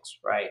cost savings,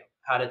 right?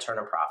 How to turn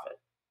a profit.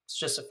 It's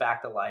just a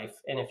fact of life.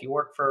 And if you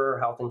work for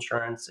health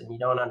insurance and you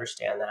don't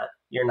understand that,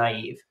 you're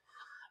naive.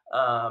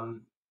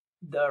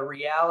 The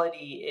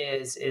reality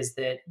is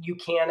that you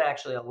can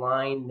actually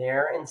align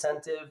their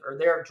incentive or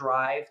their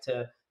drive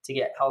to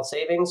get health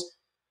savings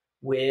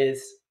with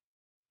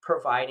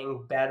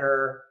providing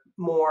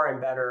more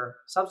and better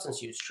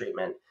substance use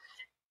treatment.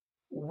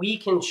 we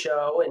can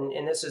show,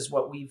 and this is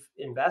what we've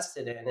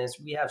invested in, is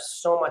we have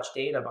so much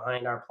data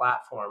behind our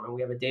platform, and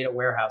we have a data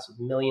warehouse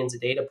with millions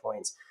of data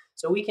points.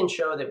 So we can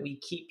show that we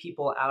keep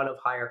people out of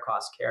higher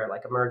cost care,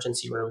 like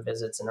emergency room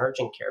visits and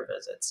urgent care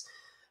visits.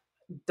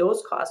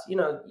 Those costs, you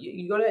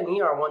go to an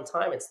ER one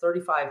time, it's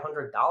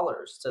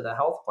 $3,500 to the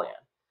health plan.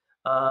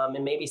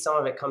 And maybe some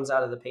of it comes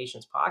out of the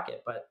patient's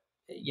pocket, but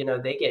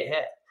they get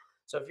hit.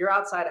 So if you're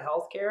outside of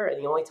healthcare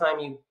and the only time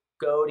you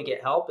go to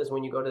get help is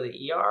when you go to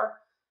the ER,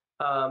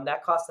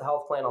 that costs the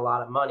health plan a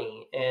lot of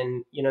money.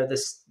 And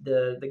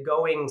the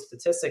going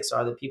statistics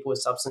are that people with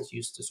substance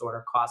use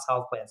disorder cost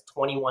health plans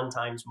 21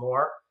 times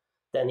more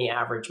than the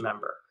average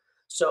member.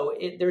 So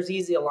there's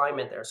easy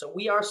alignment there. So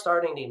we are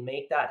starting to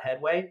make that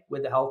headway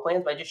with the health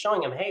plans by just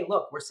showing them, hey,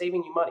 look, we're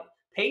saving you money.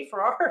 Pay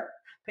for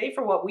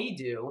what we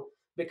do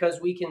because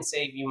we can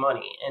save you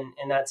money,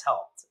 and that's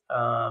helped.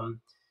 I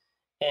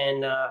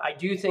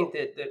do think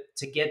that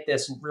to get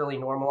this really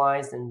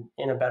normalized and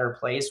in a better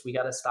place, we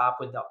got to stop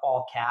with the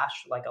all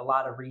cash. Like a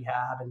lot of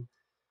rehab and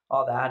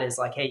all that is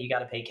like, hey, you got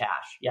to pay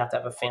cash. You have to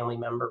have a family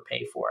member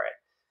pay for it.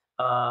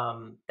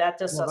 That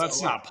just Well, doesn't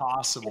that's work. not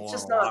possible It's in a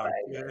just not lot of,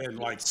 that. in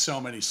like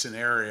so many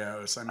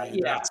scenarios. I mean,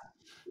 Yeah,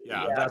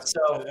 yeah.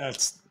 So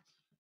that's,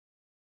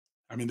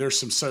 I mean,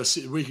 there's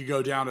we could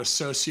go down a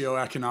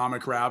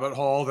socioeconomic rabbit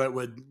hole that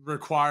would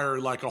require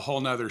like a whole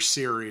nother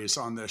series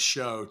on this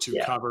show to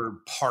yeah.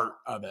 cover part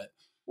of it.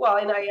 Well,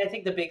 and I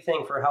think the big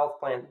thing for health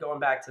plan, going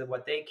back to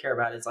what they care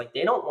about, is like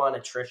they don't want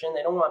attrition.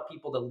 They don't want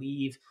people to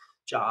leave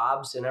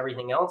jobs and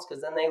everything else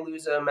because then they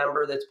lose a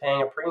member that's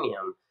paying a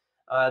premium.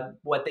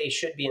 What they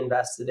should be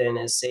invested in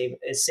is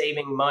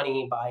saving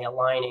money by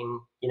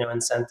aligning,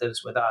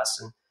 incentives with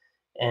us,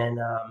 and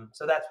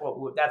so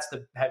that's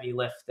the heavy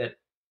lift that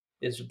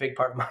is a big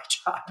part of my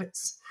job.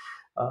 Is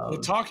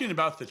Well, talking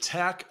about the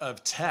tech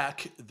of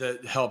tech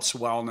that helps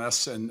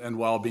wellness and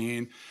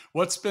well-being,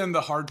 what's been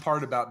the hard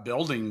part about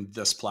building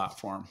this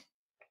platform?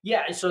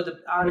 yeah. So I mean,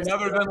 honestly,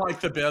 other than like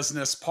the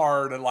business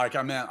part, and like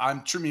I'm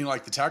mean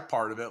like the tech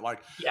part of it.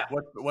 Like, yeah.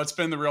 what's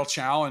been the real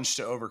challenge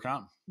to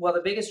overcome? Well,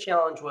 the biggest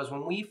challenge was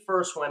when we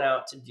first went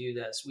out to do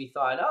this, we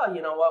thought, oh,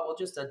 you know what, we'll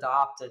just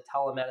adopt a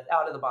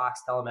out of the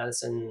box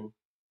telemedicine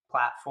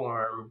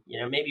platform.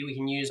 Maybe we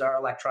can use our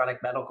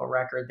electronic medical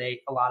record. A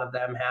lot of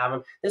them have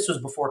them. This was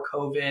before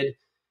COVID,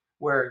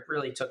 where it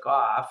really took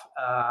off.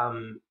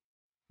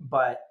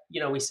 But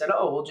we said,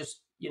 oh, we'll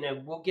just,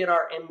 we'll get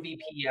our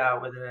MVP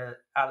out with an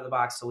out of the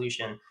box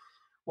solution.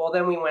 Well,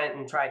 then we went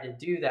and tried to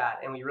do that,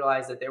 and we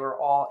realized that they were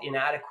all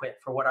inadequate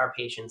for what our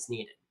patients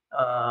needed.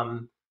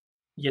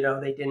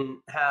 They didn't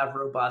have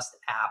robust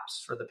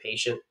apps for the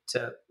patient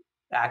to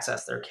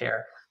access their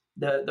care.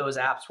 Those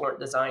apps weren't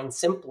designed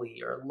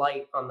simply or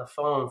light on the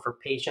phone for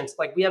patients.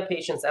 Like we have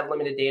patients that have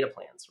limited data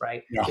plans,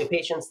 right? Yeah. We have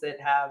patients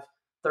that have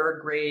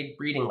third grade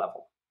reading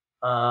level.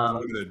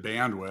 Limited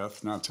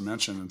bandwidth, not to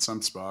mention in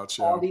some spots.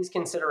 Yeah. All these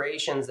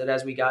considerations that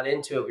as we got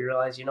into it, we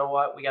realized, you know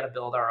what, we got to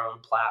build our own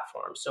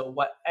platform. So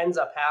what ends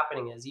up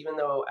happening is even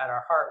though at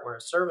our heart we're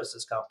a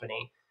services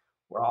company,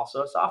 we're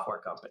also a software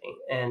company.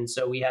 And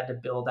so we had to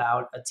build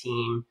out a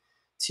team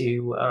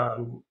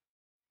to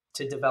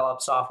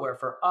develop software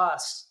for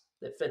us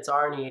that fits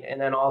our need and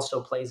then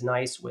also plays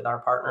nice with our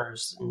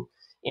partners and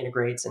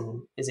integrates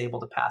and is able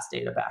to pass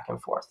data back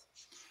and forth.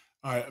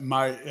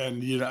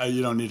 And you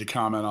don't need to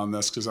comment on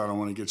this because I don't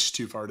want to get you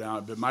too far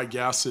down. But my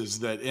guess is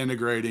that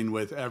integrating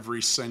with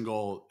every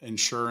single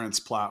insurance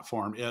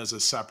platform is a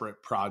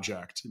separate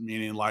project.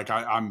 Meaning, like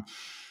I'm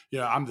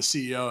the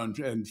CEO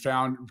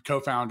and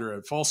co-founder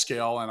at Full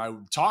Scale, and I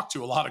talk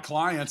to a lot of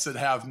clients that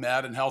have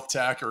med and health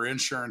tech or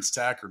insurance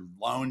tech or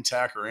loan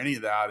tech or any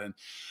of that. And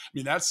I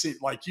mean, that's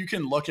like you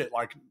can look at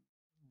like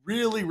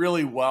really,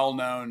 really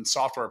well-known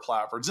software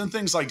platforms and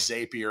things like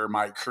Zapier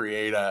might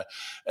create an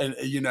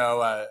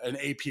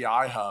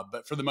API hub,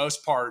 but for the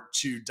most part,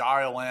 to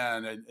dial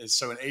in, and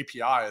so an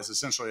API is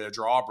essentially a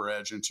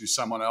drawbridge into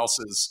someone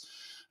else's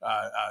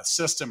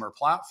system or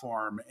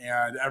platform,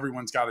 and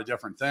everyone's got a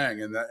different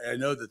thing. And I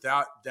know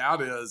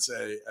that is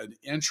an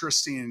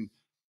interesting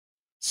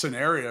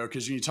scenario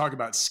because when you talk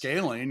about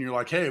scaling, you're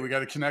like, hey, we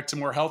got to connect to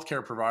more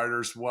healthcare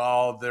providers.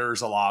 Well,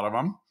 there's a lot of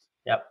them.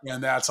 Yep.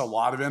 And that's a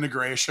lot of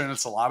integration.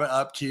 It's a lot of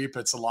upkeep.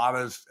 It's a lot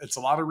of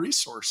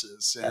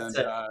resources, and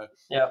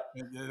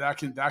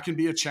that can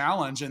be a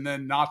challenge. And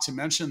then, not to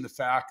mention the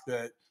fact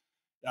that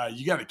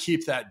you got to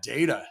keep that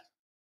data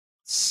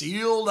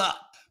sealed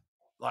up.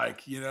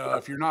 Like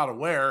if you're not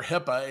aware,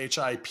 HIPAA,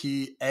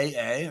 HIPAA,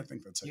 I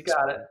think that's how you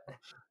got it.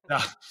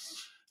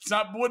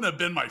 Wouldn't have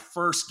been my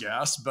first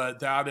guess, but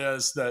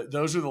those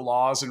are the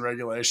laws and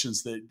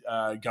regulations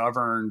that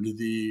govern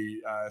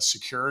the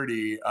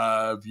security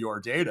of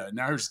your data.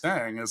 Now, here's the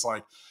thing: is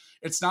like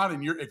it's not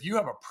if you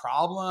have a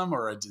problem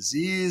or a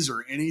disease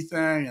or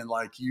anything, and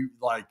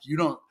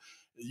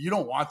you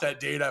don't want that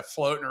data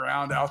floating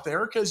around out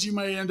there because you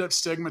may end up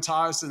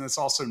stigmatized, and it's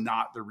also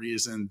not the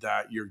reason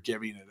that you're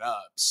giving it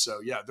up. So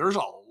yeah, there are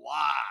a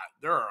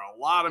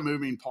lot of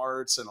moving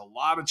parts and a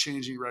lot of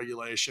changing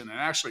regulation. And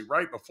actually,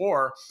 right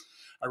before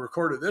I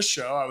recorded this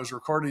show, I was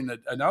recording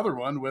another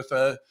one with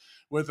a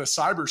with a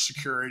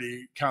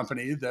cybersecurity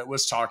company that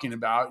was talking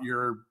about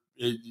your,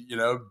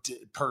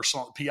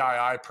 personal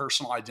PII,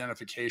 personal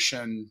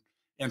identification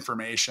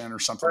information or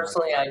something like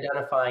Personally that.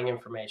 identifying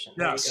information.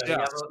 There you Yes, go. You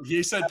yes.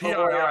 He said have a PII.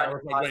 lawyer I on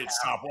was your like, wait, podcast.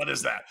 stop. What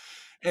is that?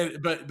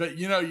 And, but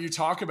you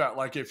talk about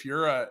like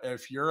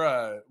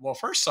well,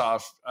 first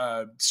off,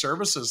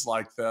 services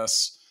like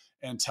this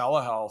and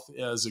telehealth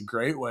is a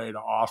great way to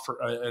offer,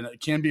 and it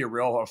can be a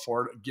real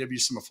give you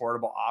some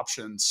affordable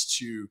options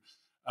to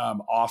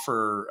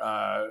offer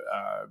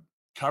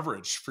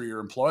coverage for your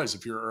employees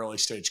if you're an early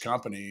stage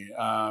company.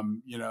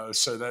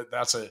 So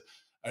that's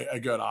a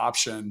good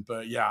option.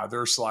 But yeah,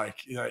 there's like,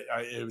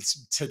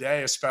 it's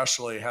today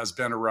especially has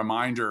been a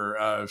reminder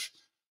of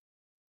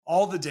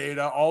all the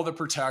data, all the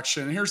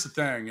protection. And here's the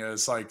thing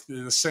is like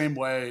the same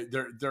way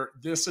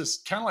this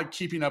is kind of like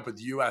keeping up with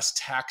US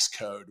tax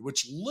code,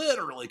 which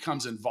literally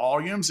comes in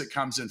volumes. It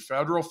comes in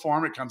federal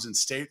form, it comes in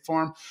state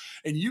form,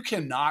 and you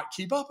cannot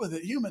keep up with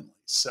it humanly.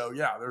 So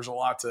yeah, there's a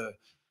lot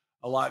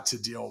to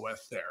deal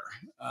with there.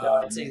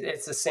 No,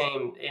 it's the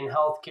same in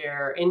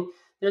healthcare, and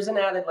there's an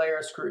added layer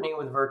of scrutiny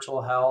with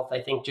virtual health.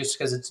 I think just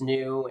because it's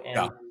new,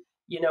 Yeah.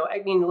 and I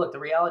mean, look, the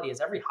reality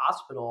is every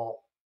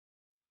hospital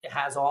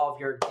has all of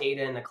your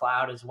data in the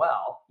cloud as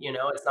well.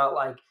 It's not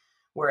like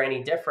we're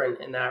any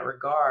different in that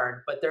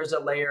regard, but there's a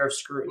layer of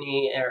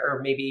scrutiny or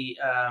maybe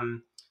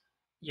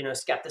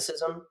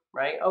skepticism,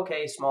 right?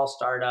 Okay, small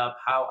startup.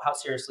 How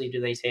seriously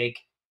do they take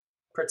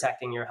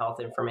protecting your health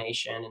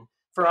information? And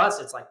for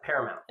us, it's like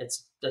paramount.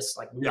 It's just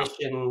like Yeah.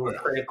 mission Oh, yeah.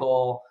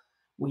 critical.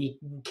 We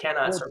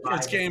cannot Well,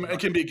 survive. it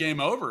can be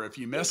game over if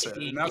you It miss could it.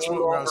 be And that's game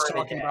what I was over in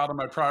a talking day. about in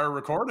my prior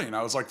recording.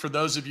 I was like, for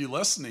those of you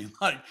listening,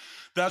 like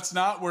that's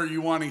not where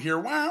you want to hear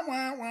wah,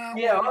 wah, wah,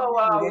 Yeah. wah, Oh or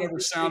wow, we whatever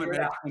just sound it figured it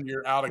makes out. when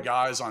you're out of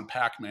guys on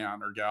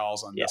Pac-Man or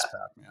gals on Yeah. Miss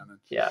Pac-Man. And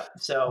Yeah.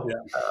 So,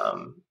 yeah,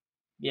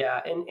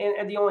 yeah,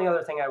 and the only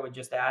other thing I would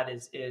just add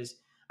is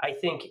I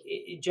think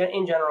in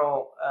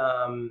general,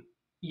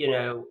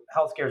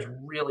 healthcare is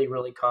really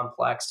really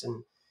complex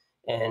and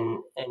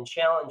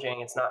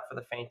challenging. It's not for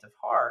the faint of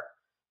heart,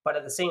 but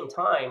at the same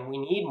time, we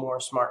need more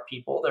smart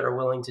people that are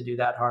willing to do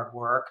that hard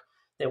work,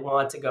 that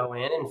want to go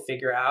in and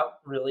figure out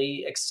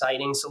really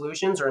exciting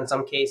solutions, or in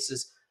some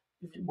cases,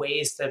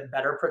 ways to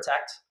better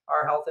protect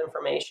our health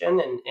information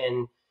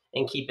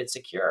and keep it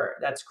secure.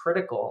 That's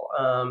critical.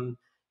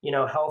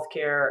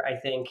 Healthcare, I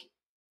think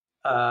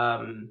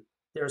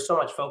there was so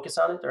much focus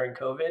on it during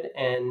COVID.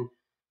 And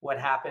what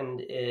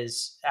happened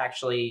is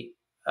actually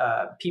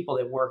people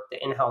that worked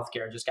in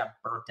healthcare just got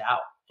burnt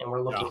out and we're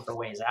yeah. looking for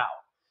ways out.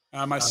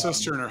 My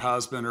sister Um, and her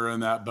husband are in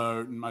that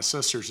boat, and my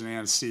sister's an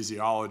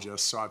anesthesiologist,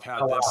 so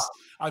oh, wow.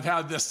 I've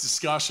had this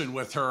discussion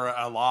with her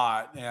a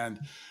lot. And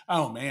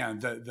oh man,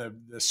 the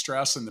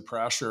stress and the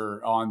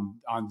pressure on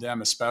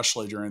them,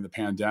 especially during the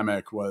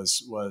pandemic,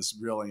 was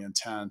really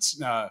intense.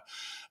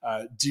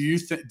 Do you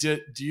think?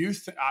 Do you?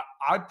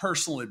 I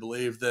personally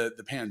believe that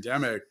the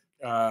pandemic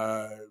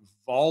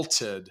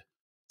vaulted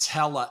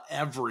tele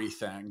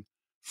everything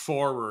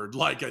forward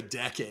like a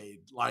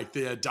decade, like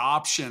the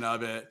adoption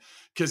of it,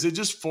 because it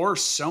just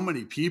forced so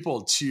many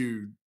people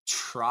to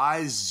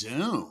try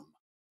Zoom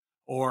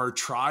or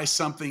try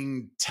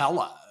something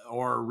tele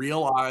or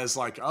realize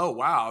like, oh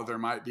wow, there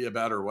might be a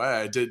better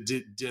way. Did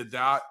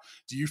that,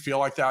 do you feel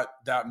like that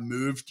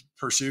moved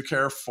Pursue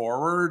Care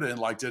forward, and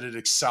like did it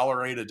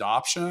accelerate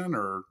adoption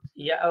or?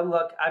 Yeah,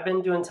 look, I've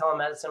been doing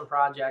telemedicine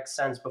projects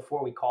since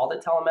before we called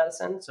it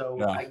telemedicine. So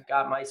Yeah. I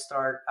got my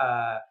start.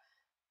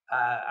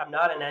 I'm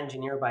not an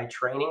engineer by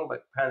training,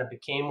 but kind of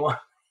became one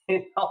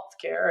in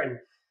healthcare and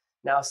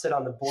now sit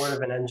on the board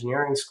of an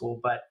engineering school.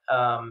 But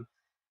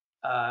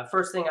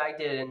first thing I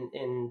did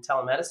in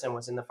telemedicine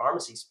was in the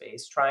pharmacy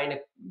space, trying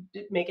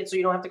to make it so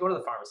you don't have to go to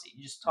the pharmacy.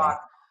 You just Yeah.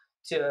 talk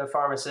to a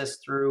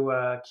pharmacist through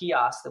a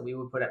kiosk that we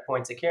would put at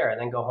points of care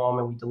and then go home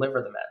and we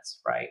deliver the meds,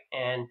 right?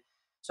 And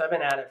so I've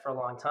been at it for a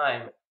long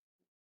time.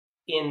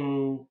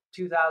 In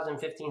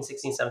 2015,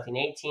 16, 17,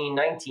 18,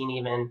 19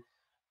 even,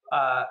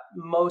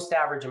 most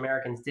average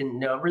Americans didn't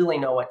really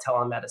know what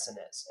telemedicine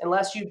is,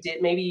 unless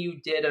maybe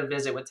you did a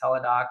visit with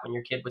Teledoc when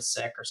your kid was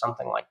sick or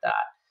something like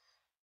that.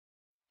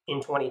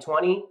 In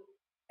 2020,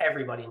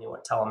 everybody knew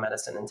what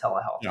telemedicine and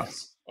telehealth Yeah.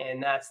 is.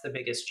 And that's the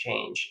biggest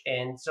change.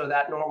 And so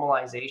that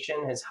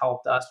normalization has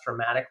helped us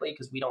dramatically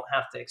because we don't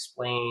have to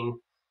explain.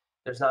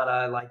 There's not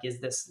a like, is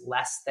this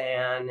less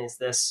than? Is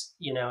this,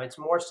 it's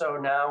more so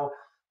now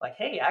like,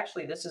 hey,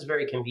 actually, this is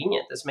very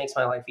convenient. This makes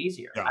my life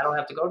easier. Yeah. I don't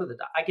have to go to the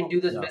doctor. I can do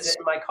this Yes. visit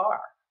in my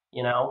car,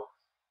 Yeah,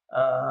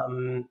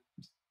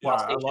 while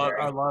I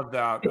stationary. love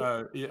that,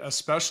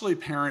 especially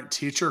parent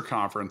teacher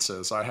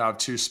conferences. I have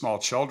two small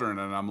children,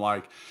 and I'm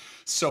like,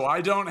 so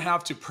I don't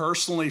have to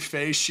personally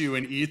face you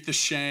and eat the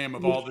shame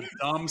of all the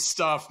dumb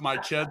stuff my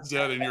kids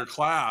did in your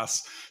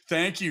class.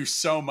 Thank you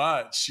so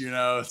much.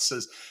 It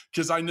says,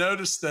 because I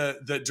noticed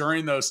that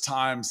during those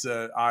times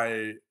that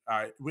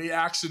we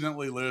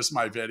accidentally lose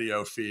my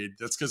video feed.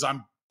 That's because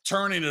I'm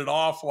turning it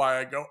off while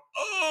I go,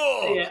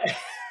 oh Yeah.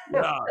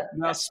 yeah.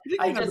 Now I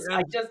speaking of, just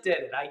I just did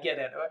it. I get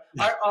it.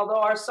 Although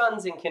our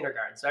son's in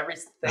kindergarten, so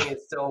everything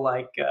is still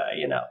like.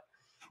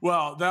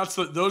 Well,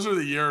 those are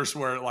the years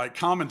where like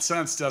common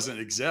sense doesn't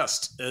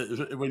exist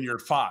when you're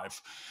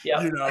 5,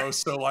 Yep.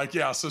 So like,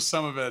 yeah, so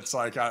some of it's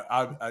like,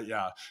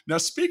 yeah. Now,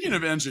 speaking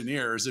of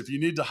engineers, if you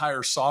need to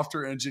hire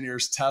software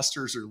engineers,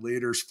 testers, or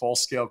leaders, Full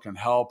Scale can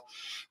help.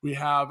 We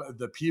have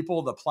the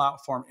people, the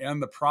platform,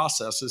 and the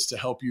processes to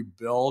help you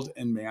build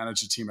and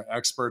manage a team of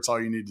experts.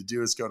 All you need to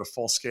do is go to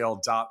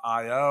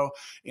fullscale.io,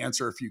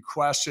 answer a few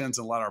questions,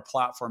 and let our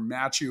platform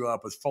match you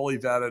up with fully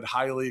vetted,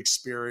 highly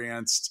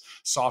experienced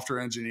software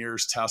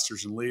engineers,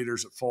 testers, and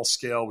leaders. At Full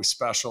Scale, we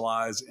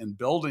specialize in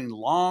building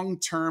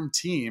long-term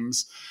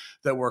teams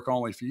that work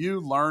only for you.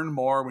 Learn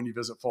more when you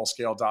visit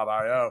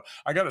fullscale.io.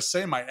 I got to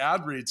say, my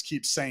ad reads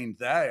keep saying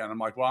they, and I'm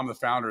like, well, I'm the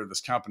founder of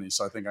this company,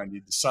 so I think I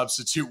need to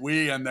substitute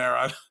we in there.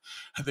 I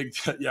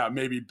think that, yeah,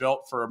 maybe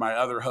built for my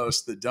other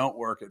hosts that don't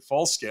work at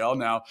Full Scale.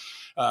 Now,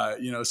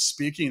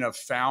 speaking of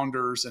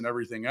founders and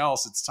everything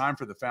else, it's time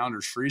for the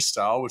Founders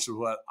Freestyle, which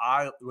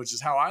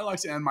is how I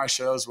like to end my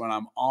shows when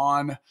I'm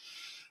on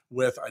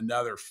with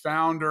another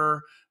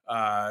founder.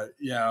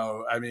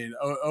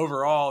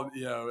 Overall,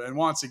 and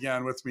once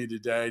again with me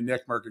today,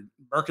 Nick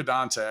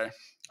Mercadante.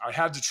 I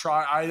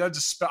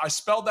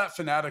spelled that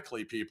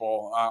phonetically,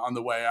 people, on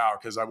the way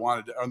out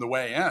on the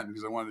way in,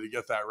 because I wanted to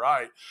get that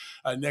right.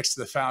 Nick's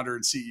the founder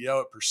and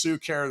CEO at Pursue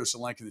Care. There's a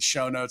link in the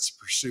show notes,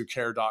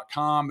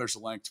 pursuecare.com. There's a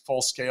link to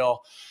Full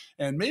Scale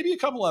and maybe a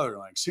couple other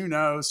links. Who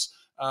knows?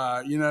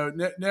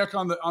 Nick,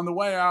 on the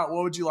way out,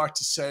 what would you like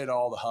to say to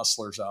all the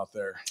hustlers out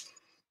there?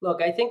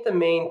 Look, I think the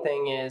main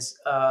thing is,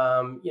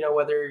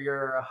 whether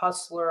you're a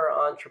hustler,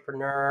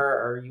 entrepreneur,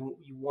 or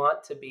you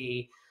want to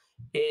be,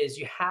 is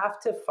you have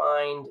to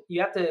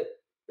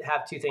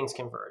have two things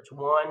converge.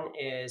 One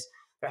is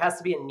there has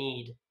to be a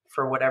need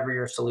for whatever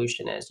your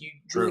solution is. You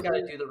really got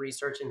to do the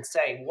research and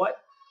say, what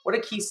do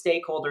key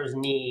stakeholders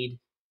need,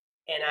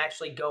 and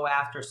actually go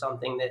after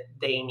something that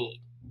they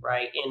need,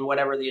 right? In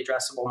whatever the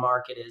addressable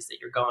market is that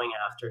you're going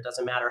after. It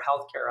doesn't matter,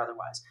 healthcare or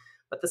otherwise.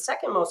 But the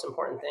second most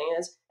important thing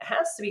is it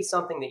has to be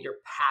something that you're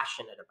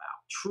passionate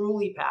about,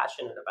 truly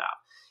passionate about.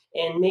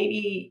 And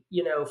maybe,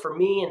 for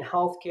me in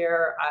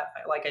healthcare,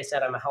 like I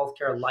said, I'm a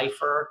healthcare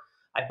lifer.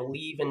 I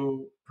believe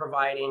in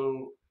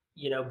providing,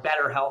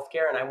 better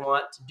healthcare, and I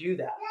want to do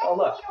that. Oh,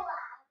 look,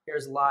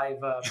 here's live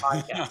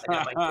podcast.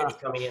 I got my kids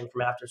coming in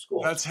from after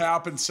school. That's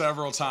happened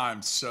several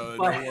times, so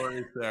no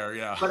worries there,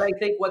 yeah. But I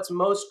think what's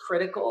most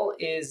critical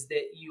is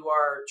that you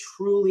are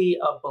truly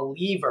a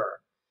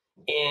believer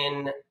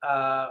in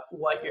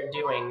what you're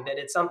doing, that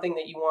it's something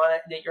that you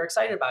want, that you're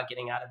excited about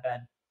getting out of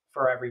bed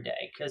for every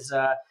day. Because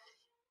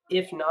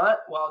if not,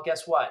 well,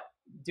 guess what?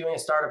 Doing a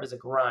startup is a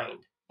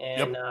grind,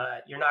 and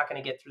you're not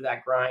going to get through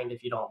that grind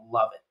if you don't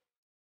love it.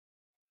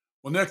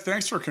 Well, Nick,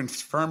 thanks for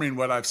confirming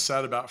what I've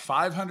said about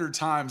 500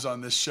 times on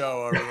this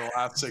show over the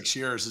last 6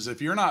 years, is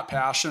if you're not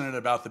passionate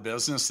about the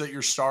business that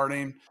you're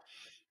starting,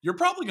 you're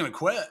probably going to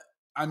quit.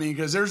 I mean,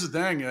 because there's the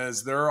thing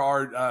is there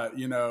are,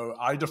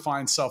 I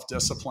define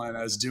self-discipline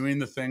as doing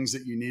the things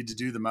that you need to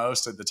do the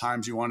most at the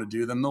times you want to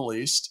do them the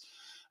least.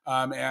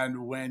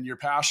 And when you're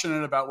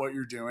passionate about what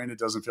you're doing, it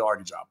doesn't feel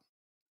like a job.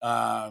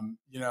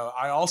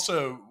 I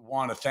also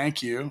want to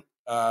thank you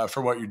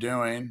for what you're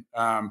doing.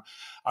 I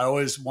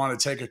always want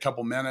to take a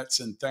couple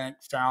minutes and thank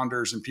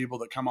founders and people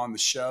that come on the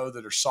show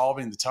that are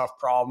solving the tough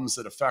problems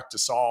that affect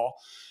us all.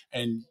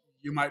 And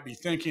you might be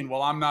thinking,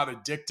 well, I'm not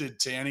addicted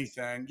to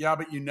anything. Yeah,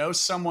 but you know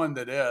someone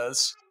that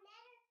is.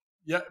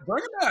 Yeah,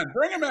 bring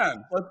him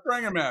in. Let's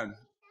bring him in.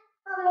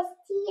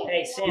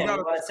 Hey, Sam, you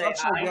want to say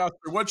hi?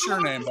 What's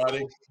your name, buddy? I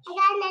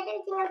got another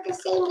thing of the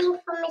same name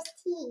from Miss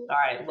T. All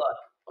right, look.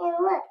 And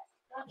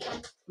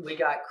look. We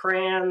got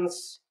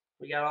crayons.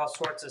 We got all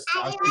sorts of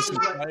stuff. I got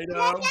another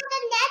one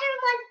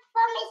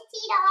from Miss T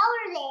the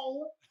holiday.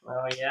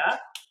 Oh, yeah?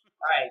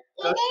 All right.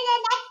 And then the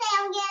next day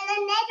I'm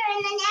getting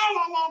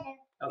another.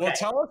 Okay. Well,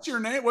 tell us your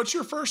name. What's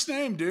your first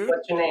name, dude?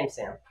 What's your name,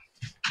 Sam?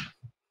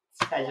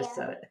 I just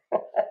said it.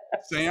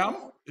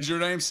 Sam? Is your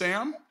name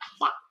Sam?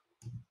 Yeah.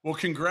 Well,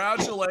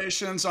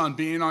 congratulations on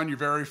being on your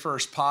very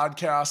first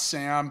podcast,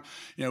 Sam.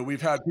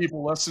 We've had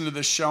people listen to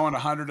this show in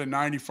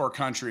 194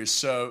 countries.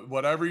 So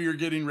whatever you're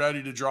getting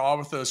ready to draw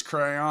with those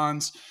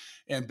crayons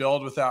and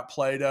build with that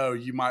Play-Doh,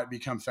 you might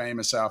become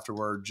famous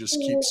afterward. Just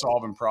keep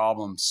solving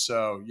problems.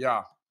 So,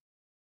 yeah.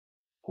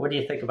 What do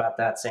you think about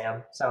that,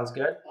 Sam? Sounds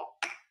good?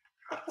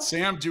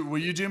 Sam, will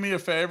you do me a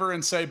favor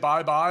and say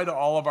bye-bye to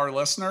all of our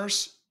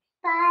listeners?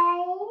 Bye.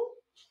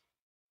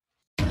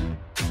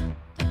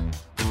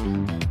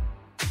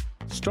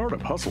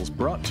 Startup Hustles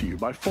brought to you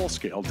by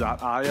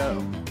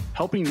Fullscale.io,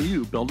 helping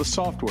you build a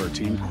software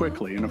team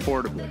quickly and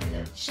affordably.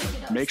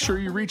 Make sure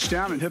you reach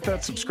down and hit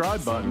that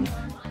subscribe button,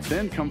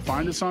 then come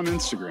find us on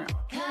Instagram.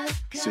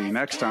 See you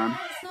next time.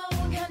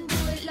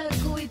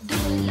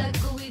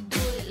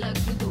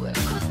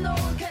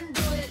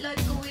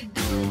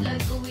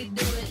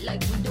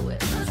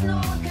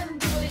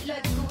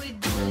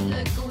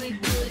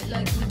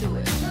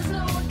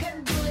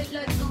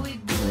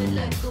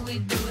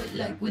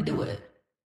 We do it.